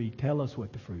 23 tell us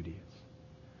what the fruit is.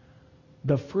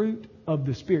 The fruit of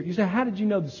the Spirit. You say, how did you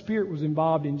know the Spirit was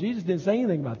involved in? Jesus didn't say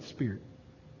anything about the Spirit.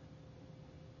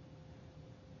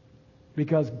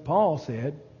 Because Paul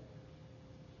said,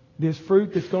 this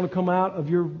fruit that's going to come out of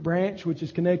your branch, which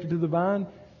is connected to the vine,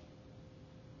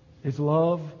 is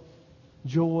love,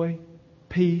 joy,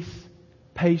 peace,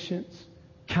 patience,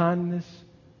 kindness,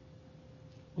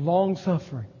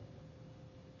 long-suffering.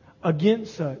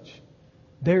 Against such,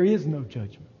 there is no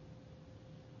judgment.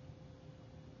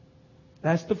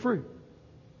 That's the fruit.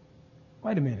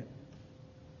 Wait a minute.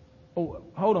 Oh,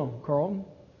 hold on, Carlton.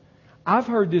 I've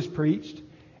heard this preached,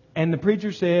 and the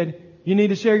preacher said, you need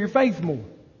to share your faith more.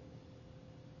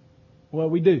 Well,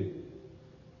 we do.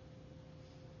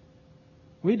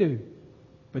 We do.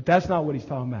 But that's not what he's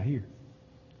talking about here.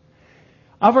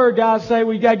 I've heard guys say,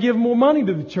 well, you got to give more money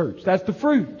to the church. That's the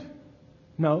fruit.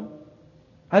 No.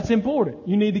 That's important.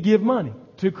 You need to give money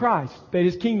to Christ that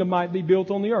His kingdom might be built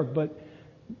on the earth. But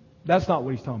that's not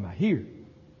what he's talking about here.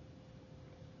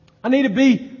 I need to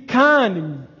be kind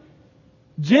and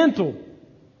gentle.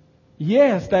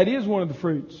 Yes, that is one of the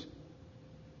fruits.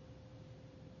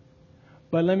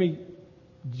 But let me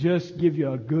just give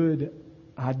you a good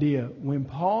idea. When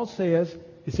Paul says,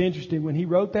 it's interesting, when he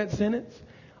wrote that sentence,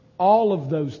 all of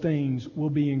those things will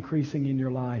be increasing in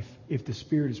your life if the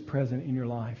Spirit is present in your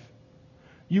life.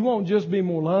 You won't just be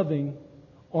more loving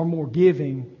or more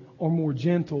giving or more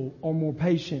gentle or more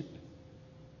patient,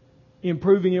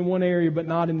 improving in one area but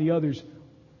not in the others.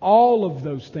 All of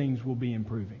those things will be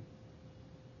improving.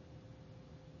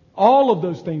 All of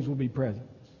those things will be present.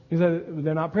 If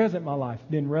they're not present in my life,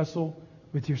 then wrestle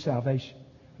with your salvation.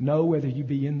 Know whether you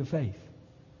be in the faith.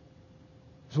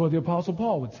 That's what the Apostle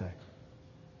Paul would say.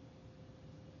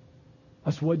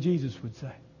 That's what Jesus would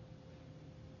say.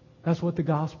 That's what the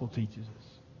gospel teaches us.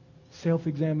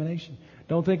 Self-examination.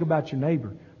 Don't think about your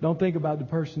neighbor. Don't think about the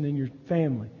person in your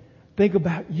family. Think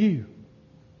about you.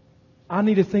 I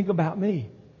need to think about me.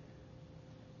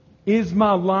 Is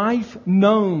my life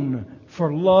known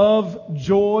for love,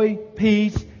 joy,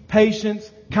 peace, patience,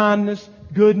 kindness,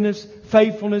 goodness,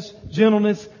 faithfulness,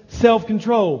 gentleness,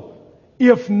 self-control?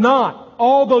 If not,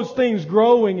 all those things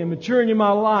growing and maturing in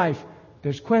my life,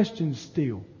 there's questions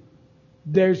still.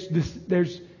 There's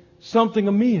something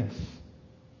amiss.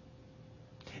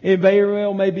 It very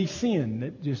well may be sin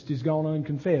that just has gone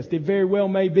unconfessed. It very well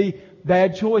may be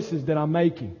bad choices that I'm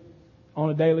making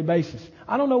on a daily basis.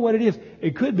 I don't know what it is.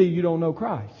 It could be you don't know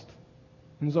Christ.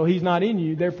 And so He's not in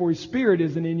you. Therefore His Spirit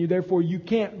isn't in you. Therefore you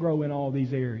can't grow in all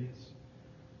these areas.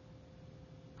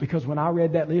 Because when I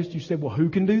read that list, you said, well, who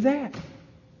can do that?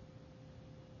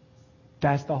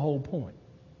 That's the whole point.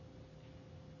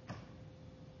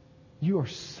 You are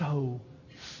so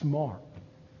smart.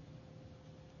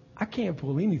 I can't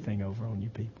pull anything over on you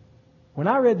people. When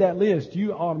I read that list,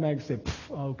 you automatically said,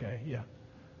 okay, yeah.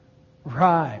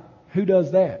 Right. Who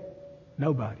does that?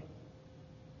 Nobody.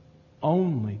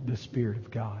 Only the Spirit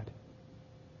of God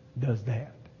does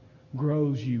that.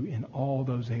 Grows you in all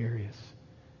those areas.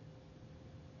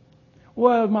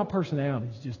 Well, my personality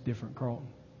is just different, Carlton.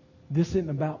 This isn't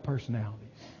about personalities.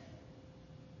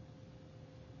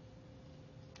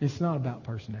 It's not about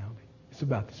personality. It's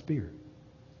about the Spirit.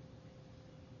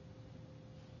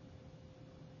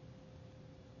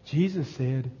 Jesus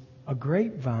said, a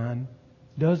grapevine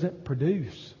doesn't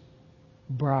produce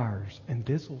briars and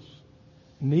thistles.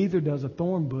 Neither does a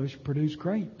thorn bush produce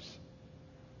grapes.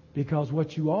 Because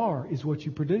what you are is what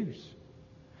you produce.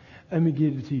 Let me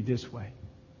give it to you this way.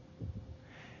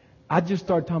 I just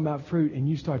started talking about fruit and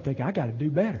you start thinking, I got to do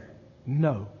better.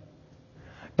 No.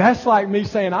 That's like me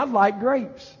saying, I'd like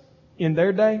grapes. In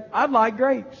their day, I'd like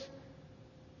grapes.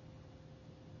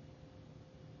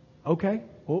 Okay,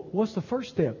 well, what's the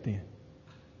first step then?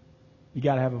 You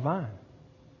got to have a vine.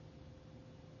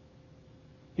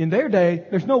 In their day,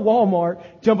 there's no Walmart.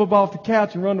 Jump up off the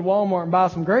couch and run to Walmart and buy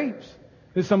some grapes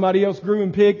that somebody else grew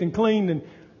and picked and cleaned, and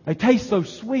they taste so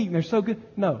sweet and they're so good.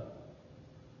 No.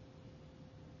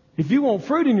 If you want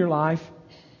fruit in your life,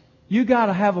 you got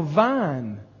to have a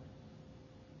vine.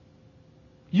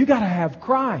 You got to have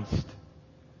Christ.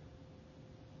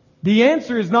 The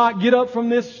answer is not get up from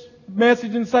this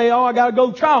message and say, oh, I got to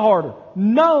go try harder.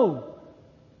 No.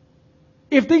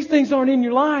 If these things aren't in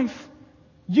your life,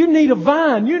 you need a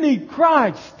vine. You need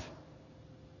Christ.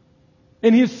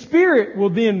 And His Spirit will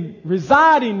then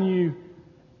reside in you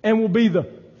and will be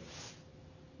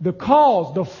the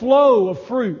cause, the flow of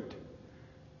fruit.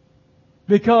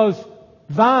 Because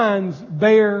vines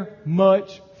bear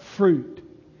much fruit.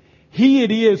 He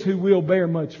it is who will bear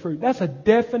much fruit. That's a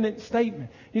definite statement.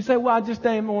 You say, well, I just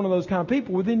ain't one of those kind of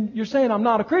people. Well, then you're saying I'm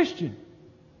not a Christian.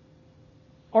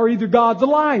 Or either God's a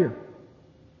liar.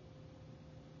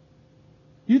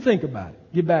 You think about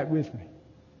it. Get back with me.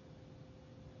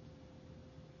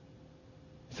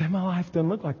 You say, my life doesn't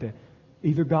look like that.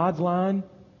 Either God's lying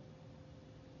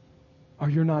or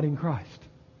you're not in Christ.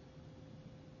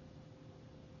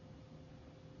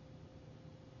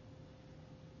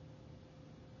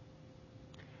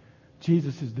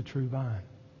 Jesus is the true vine.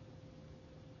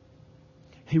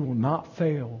 He will not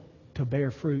fail to bear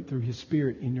fruit through His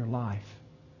Spirit in your life.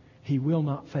 He will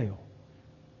not fail.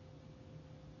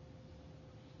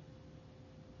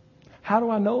 How do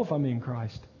I know if I'm in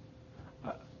Christ?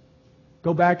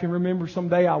 Go back and remember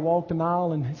someday I walked an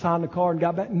aisle and signed a card and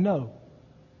got back? No.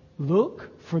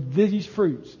 Look for these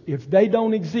fruits. If they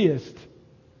don't exist,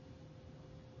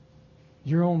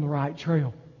 you're on the right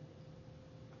trail.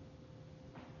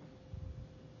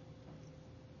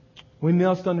 We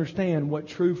must understand what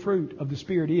true fruit of the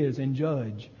Spirit is and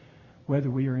judge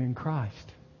whether we are in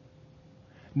Christ.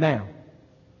 Now,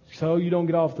 so you don't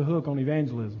get off the hook on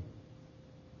evangelism.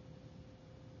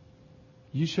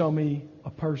 You show me a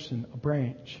person, a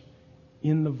branch,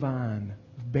 in the vine,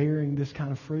 bearing this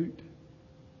kind of fruit,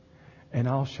 and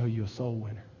I'll show you a soul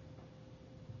winner.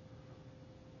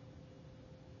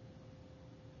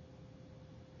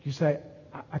 You say,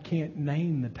 I can't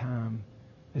name the time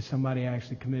that somebody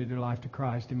actually committed their life to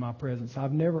Christ in my presence.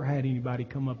 I've never had anybody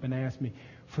come up and ask me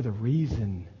for the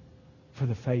reason for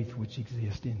the faith which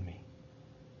exists in me.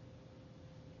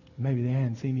 Maybe they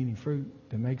hadn't seen any fruit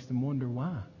that makes them wonder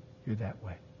why you're that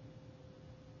way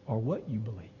or what you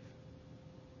believe.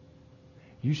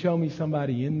 You show me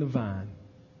somebody in the vine,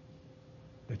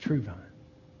 the true vine,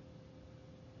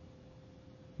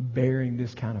 bearing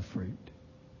this kind of fruit,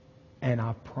 and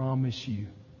I promise you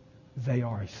they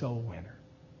are a soul winner.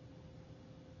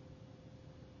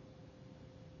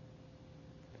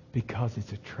 Because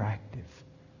it's attractive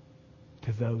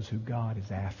to those who God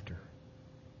is after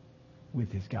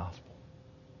with His gospel.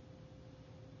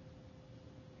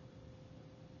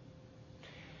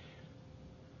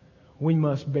 We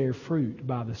must bear fruit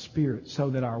by the Spirit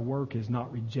so that our work is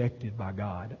not rejected by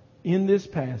God. In this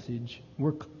passage,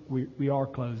 we are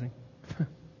closing.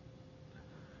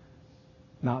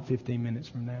 Not 15 minutes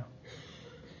from now.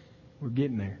 We're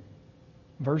getting there.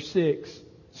 Verse 6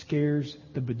 scares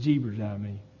the bejeebers out of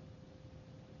me.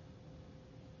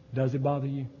 Does it bother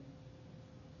you?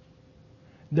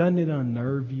 Doesn't it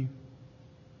unnerve you?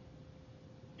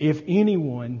 If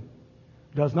anyone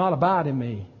does not abide in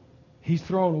me, he's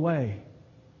thrown away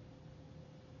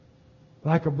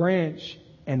like a branch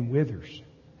and withers.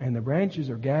 And the branches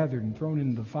are gathered and thrown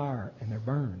into the fire and they're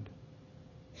burned.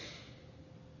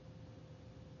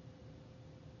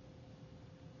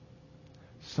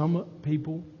 Some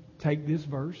people take this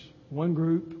verse, one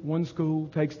group, one school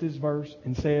takes this verse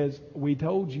and says, we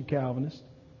told you, Calvinists,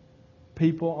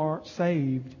 people aren't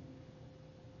saved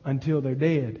until they're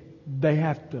dead. They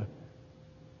have to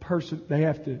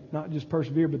not just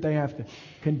persevere, but they have to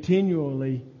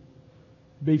continually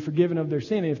be forgiven of their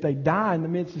sin. If they die in the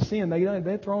midst of sin,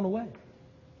 they're thrown away.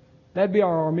 That'd be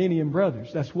our Arminian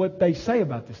brothers. That's what they say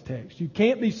about this text. You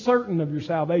can't be certain of your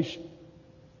salvation.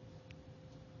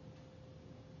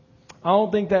 I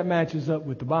don't think that matches up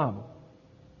with the Bible.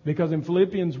 Because in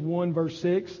Philippians 1 verse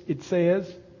 6, it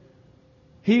says,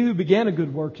 He who began a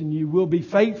good work in you will be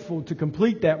faithful to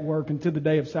complete that work until the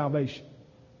day of salvation.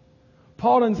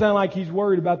 Paul doesn't sound like he's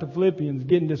worried about the Philippians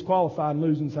getting disqualified and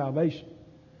losing salvation.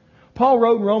 Paul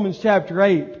wrote in Romans chapter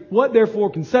 8, what therefore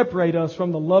can separate us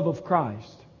from the love of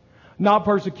Christ? Not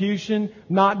persecution,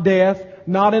 not death,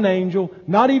 not an angel,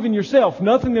 not even yourself.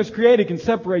 Nothing that's created can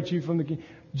separate you from the kingdom.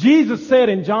 Jesus said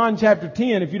in John chapter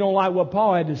 10, if you don't like what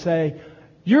Paul had to say,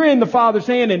 you're in the Father's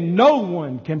hand and no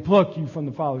one can pluck you from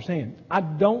the Father's hand. I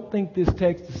don't think this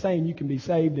text is saying you can be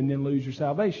saved and then lose your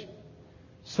salvation.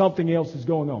 Something else is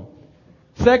going on.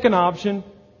 Second option,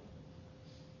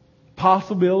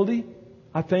 possibility.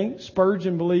 I think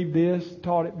Spurgeon believed this,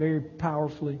 taught it very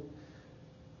powerfully.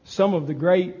 Some of the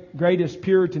greatest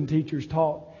Puritan teachers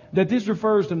taught that this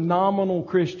refers to nominal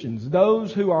Christians,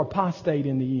 those who are apostate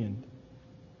in the end.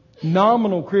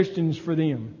 Nominal Christians for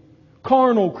them.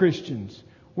 Carnal Christians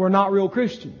were not real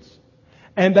Christians.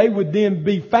 And they would then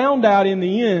be found out in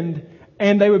the end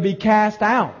and they would be cast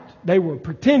out. They were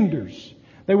pretenders.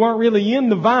 They weren't really in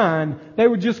the vine. They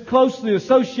were just closely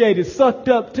associated, sucked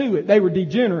up to it. They were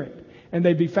degenerate. And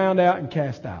they'd be found out and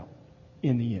cast out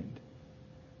in the end.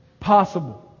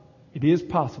 Possible. It is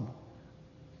possible.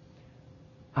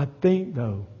 I think,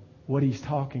 though, what he's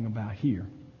talking about here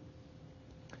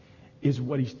is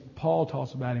what Paul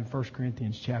talks about in 1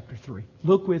 Corinthians chapter 3.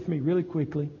 Look with me really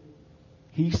quickly.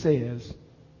 He says,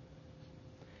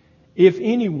 if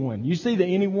anyone, you see that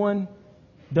anyone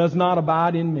does not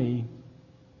abide in me,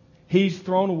 he's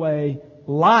thrown away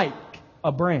like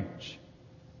a branch.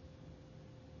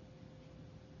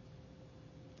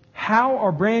 How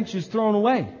are branches thrown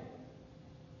away?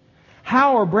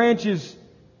 How are branches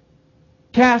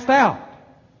cast out?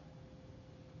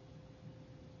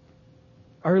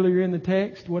 Earlier in the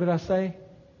text, what did I say?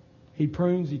 He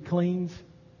prunes, He cleans.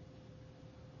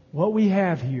 What we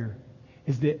have here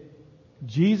is that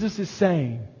Jesus is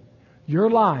saying,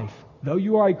 your life, though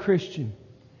you are a Christian,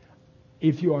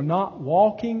 if you are not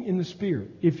walking in the Spirit,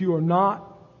 if you are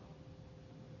not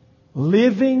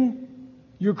living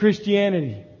your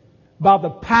Christianity by the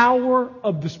power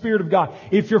of the Spirit of God,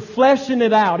 if you're fleshing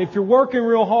it out, if you're working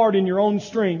real hard in your own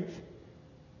strength,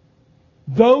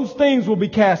 those things will be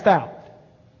cast out.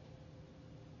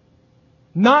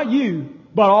 Not you,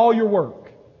 but all your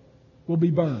work will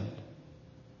be burned.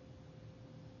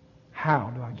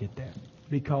 How do I get that?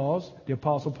 Because the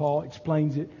Apostle Paul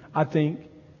explains it, I think,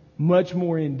 much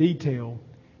more in detail,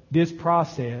 this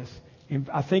process. And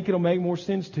I think it'll make more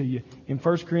sense to you in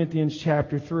 1 Corinthians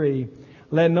chapter 3.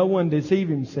 Let no one deceive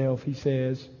himself, he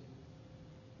says.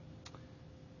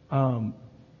 Back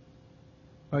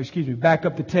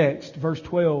up the text, verse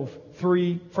 12,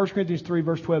 1 Corinthians 3,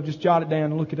 verse 12. Just jot it down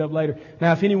and look it up later.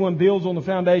 Now, if anyone builds on the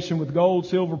foundation with gold,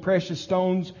 silver, precious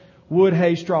stones, wood,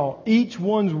 hay, straw, each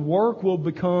one's work will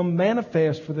become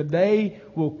manifest, for the day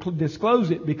will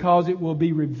disclose it, because it will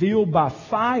be revealed by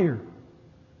fire.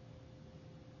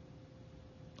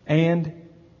 And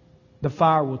the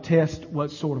fire will test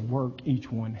what sort of work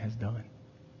each one has done.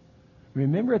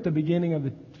 Remember at the beginning of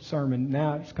the sermon,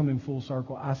 now it's coming full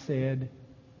circle, I said,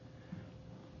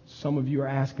 some of you are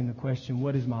asking the question,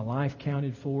 what is my life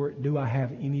counted for? Do I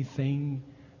have anything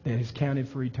that is counted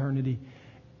for eternity?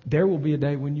 There will be a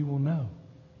day when you will know.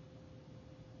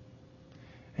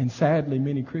 And sadly,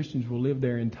 many Christians will live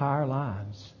their entire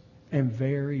lives and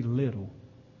very little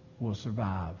will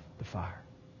survive the fire.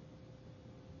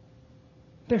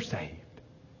 They're saved.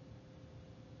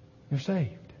 They're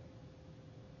saved.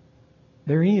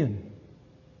 They're in.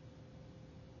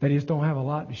 They just don't have a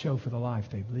lot to show for the life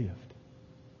they've lived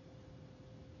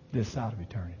this side of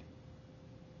eternity.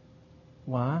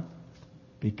 Why?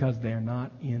 Because they're not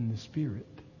in the Spirit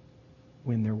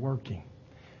when they're working.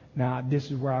 Now,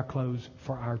 this is where I close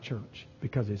for our church,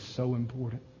 because it's so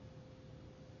important.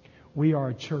 We are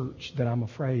a church that I'm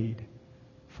afraid,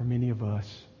 for many of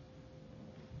us,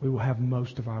 we will have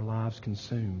most of our lives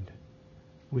consumed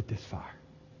with this fire.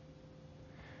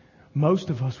 Most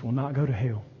of us will not go to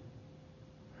hell.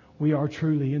 We are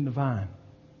truly in the vine.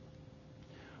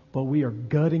 But we are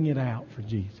gutting it out for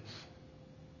Jesus.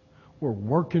 We're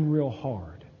working real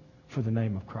hard for the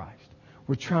name of Christ.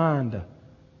 We're trying to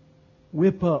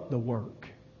whip up the work,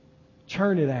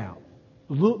 churn it out,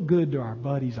 look good to our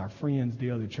buddies, our friends,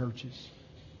 the other churches.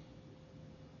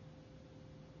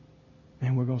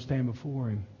 And we're going to stand before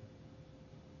Him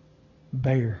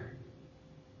bare,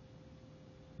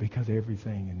 because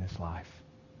everything in this life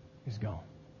is gone.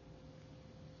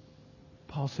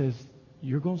 Paul says,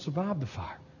 you're going to survive the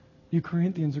fire. You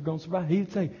Corinthians are going to survive.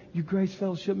 He'd say, you Grace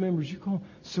Fellowship members, you're going to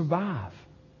survive.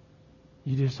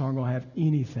 You just aren't going to have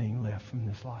anything left from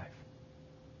this life.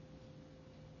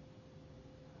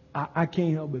 I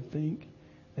can't help but think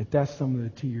that that's some of the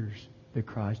tears that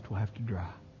Christ will have to dry.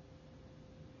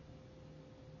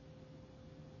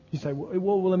 You say,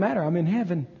 well, will it matter? I'm in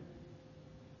heaven.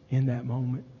 In that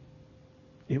moment,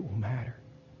 it will matter.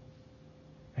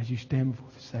 As you stand before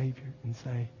the Savior and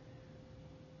say,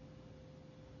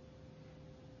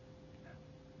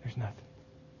 there's nothing.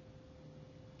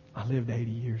 I lived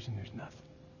 80 years and there's nothing.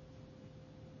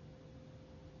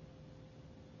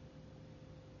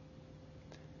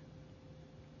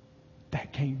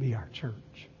 That can't be our church.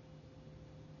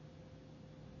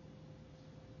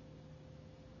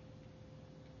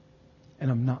 And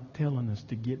I'm not telling us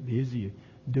to get busy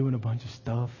doing a bunch of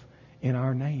stuff in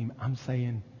our name. I'm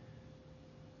saying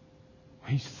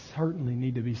we certainly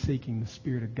need to be seeking the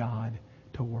Spirit of God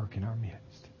to work in our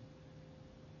midst.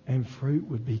 And fruit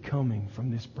would be coming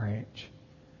from this branch.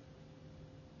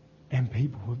 And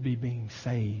people would be being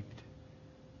saved.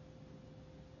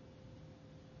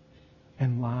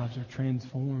 And lives are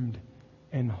transformed.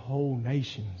 And whole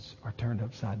nations are turned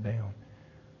upside down.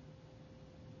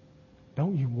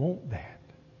 Don't you want that?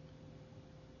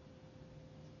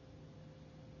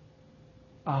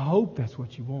 I hope that's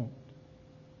what you want.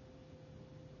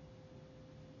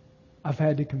 I've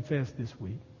had to confess this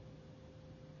week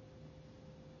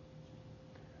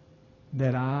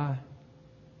that I,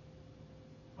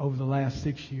 over the last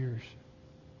 6 years,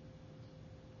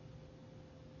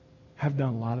 have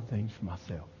done a lot of things for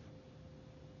myself.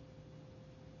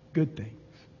 Good things.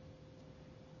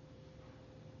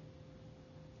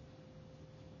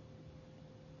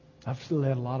 I've still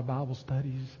had a lot of Bible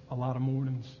studies, a lot of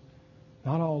mornings.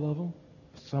 Not all of them,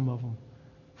 but some of them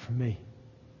for me.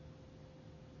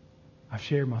 I've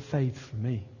shared my faith for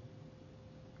me.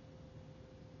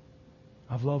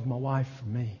 I've loved my wife for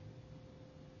me.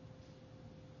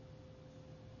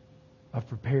 I've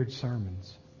prepared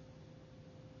sermons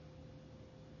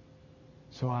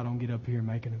so I don't get up here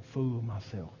making a fool of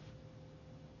myself.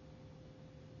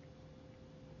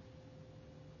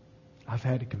 I've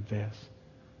had to confess.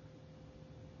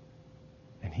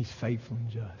 And He's faithful and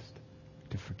just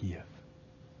to forgive.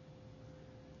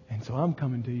 And so I'm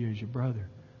coming to you as your brother.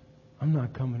 I'm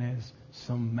not coming as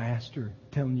some master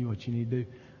telling you what you need to do.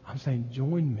 I'm saying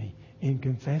join me in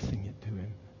confessing it to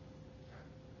Him.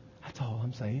 That's all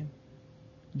I'm saying.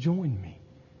 Join me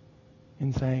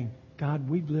in saying, God,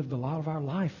 we've lived a lot of our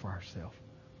life for ourselves.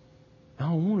 I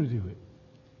don't want to do it.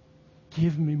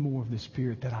 Give me more of the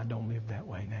Spirit that I don't live that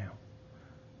way now.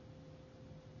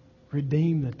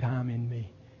 Redeem the time in me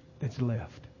that's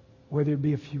left, whether it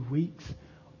be a few weeks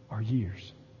or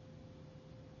years.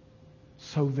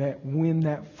 so that when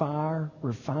that fire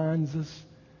refines us,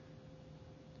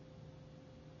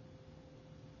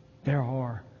 there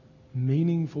are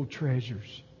meaningful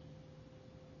treasures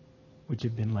which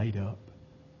have been laid up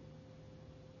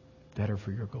that are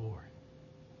for your glory.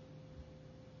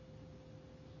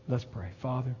 Let's pray.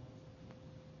 Father,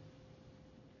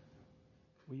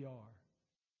 we are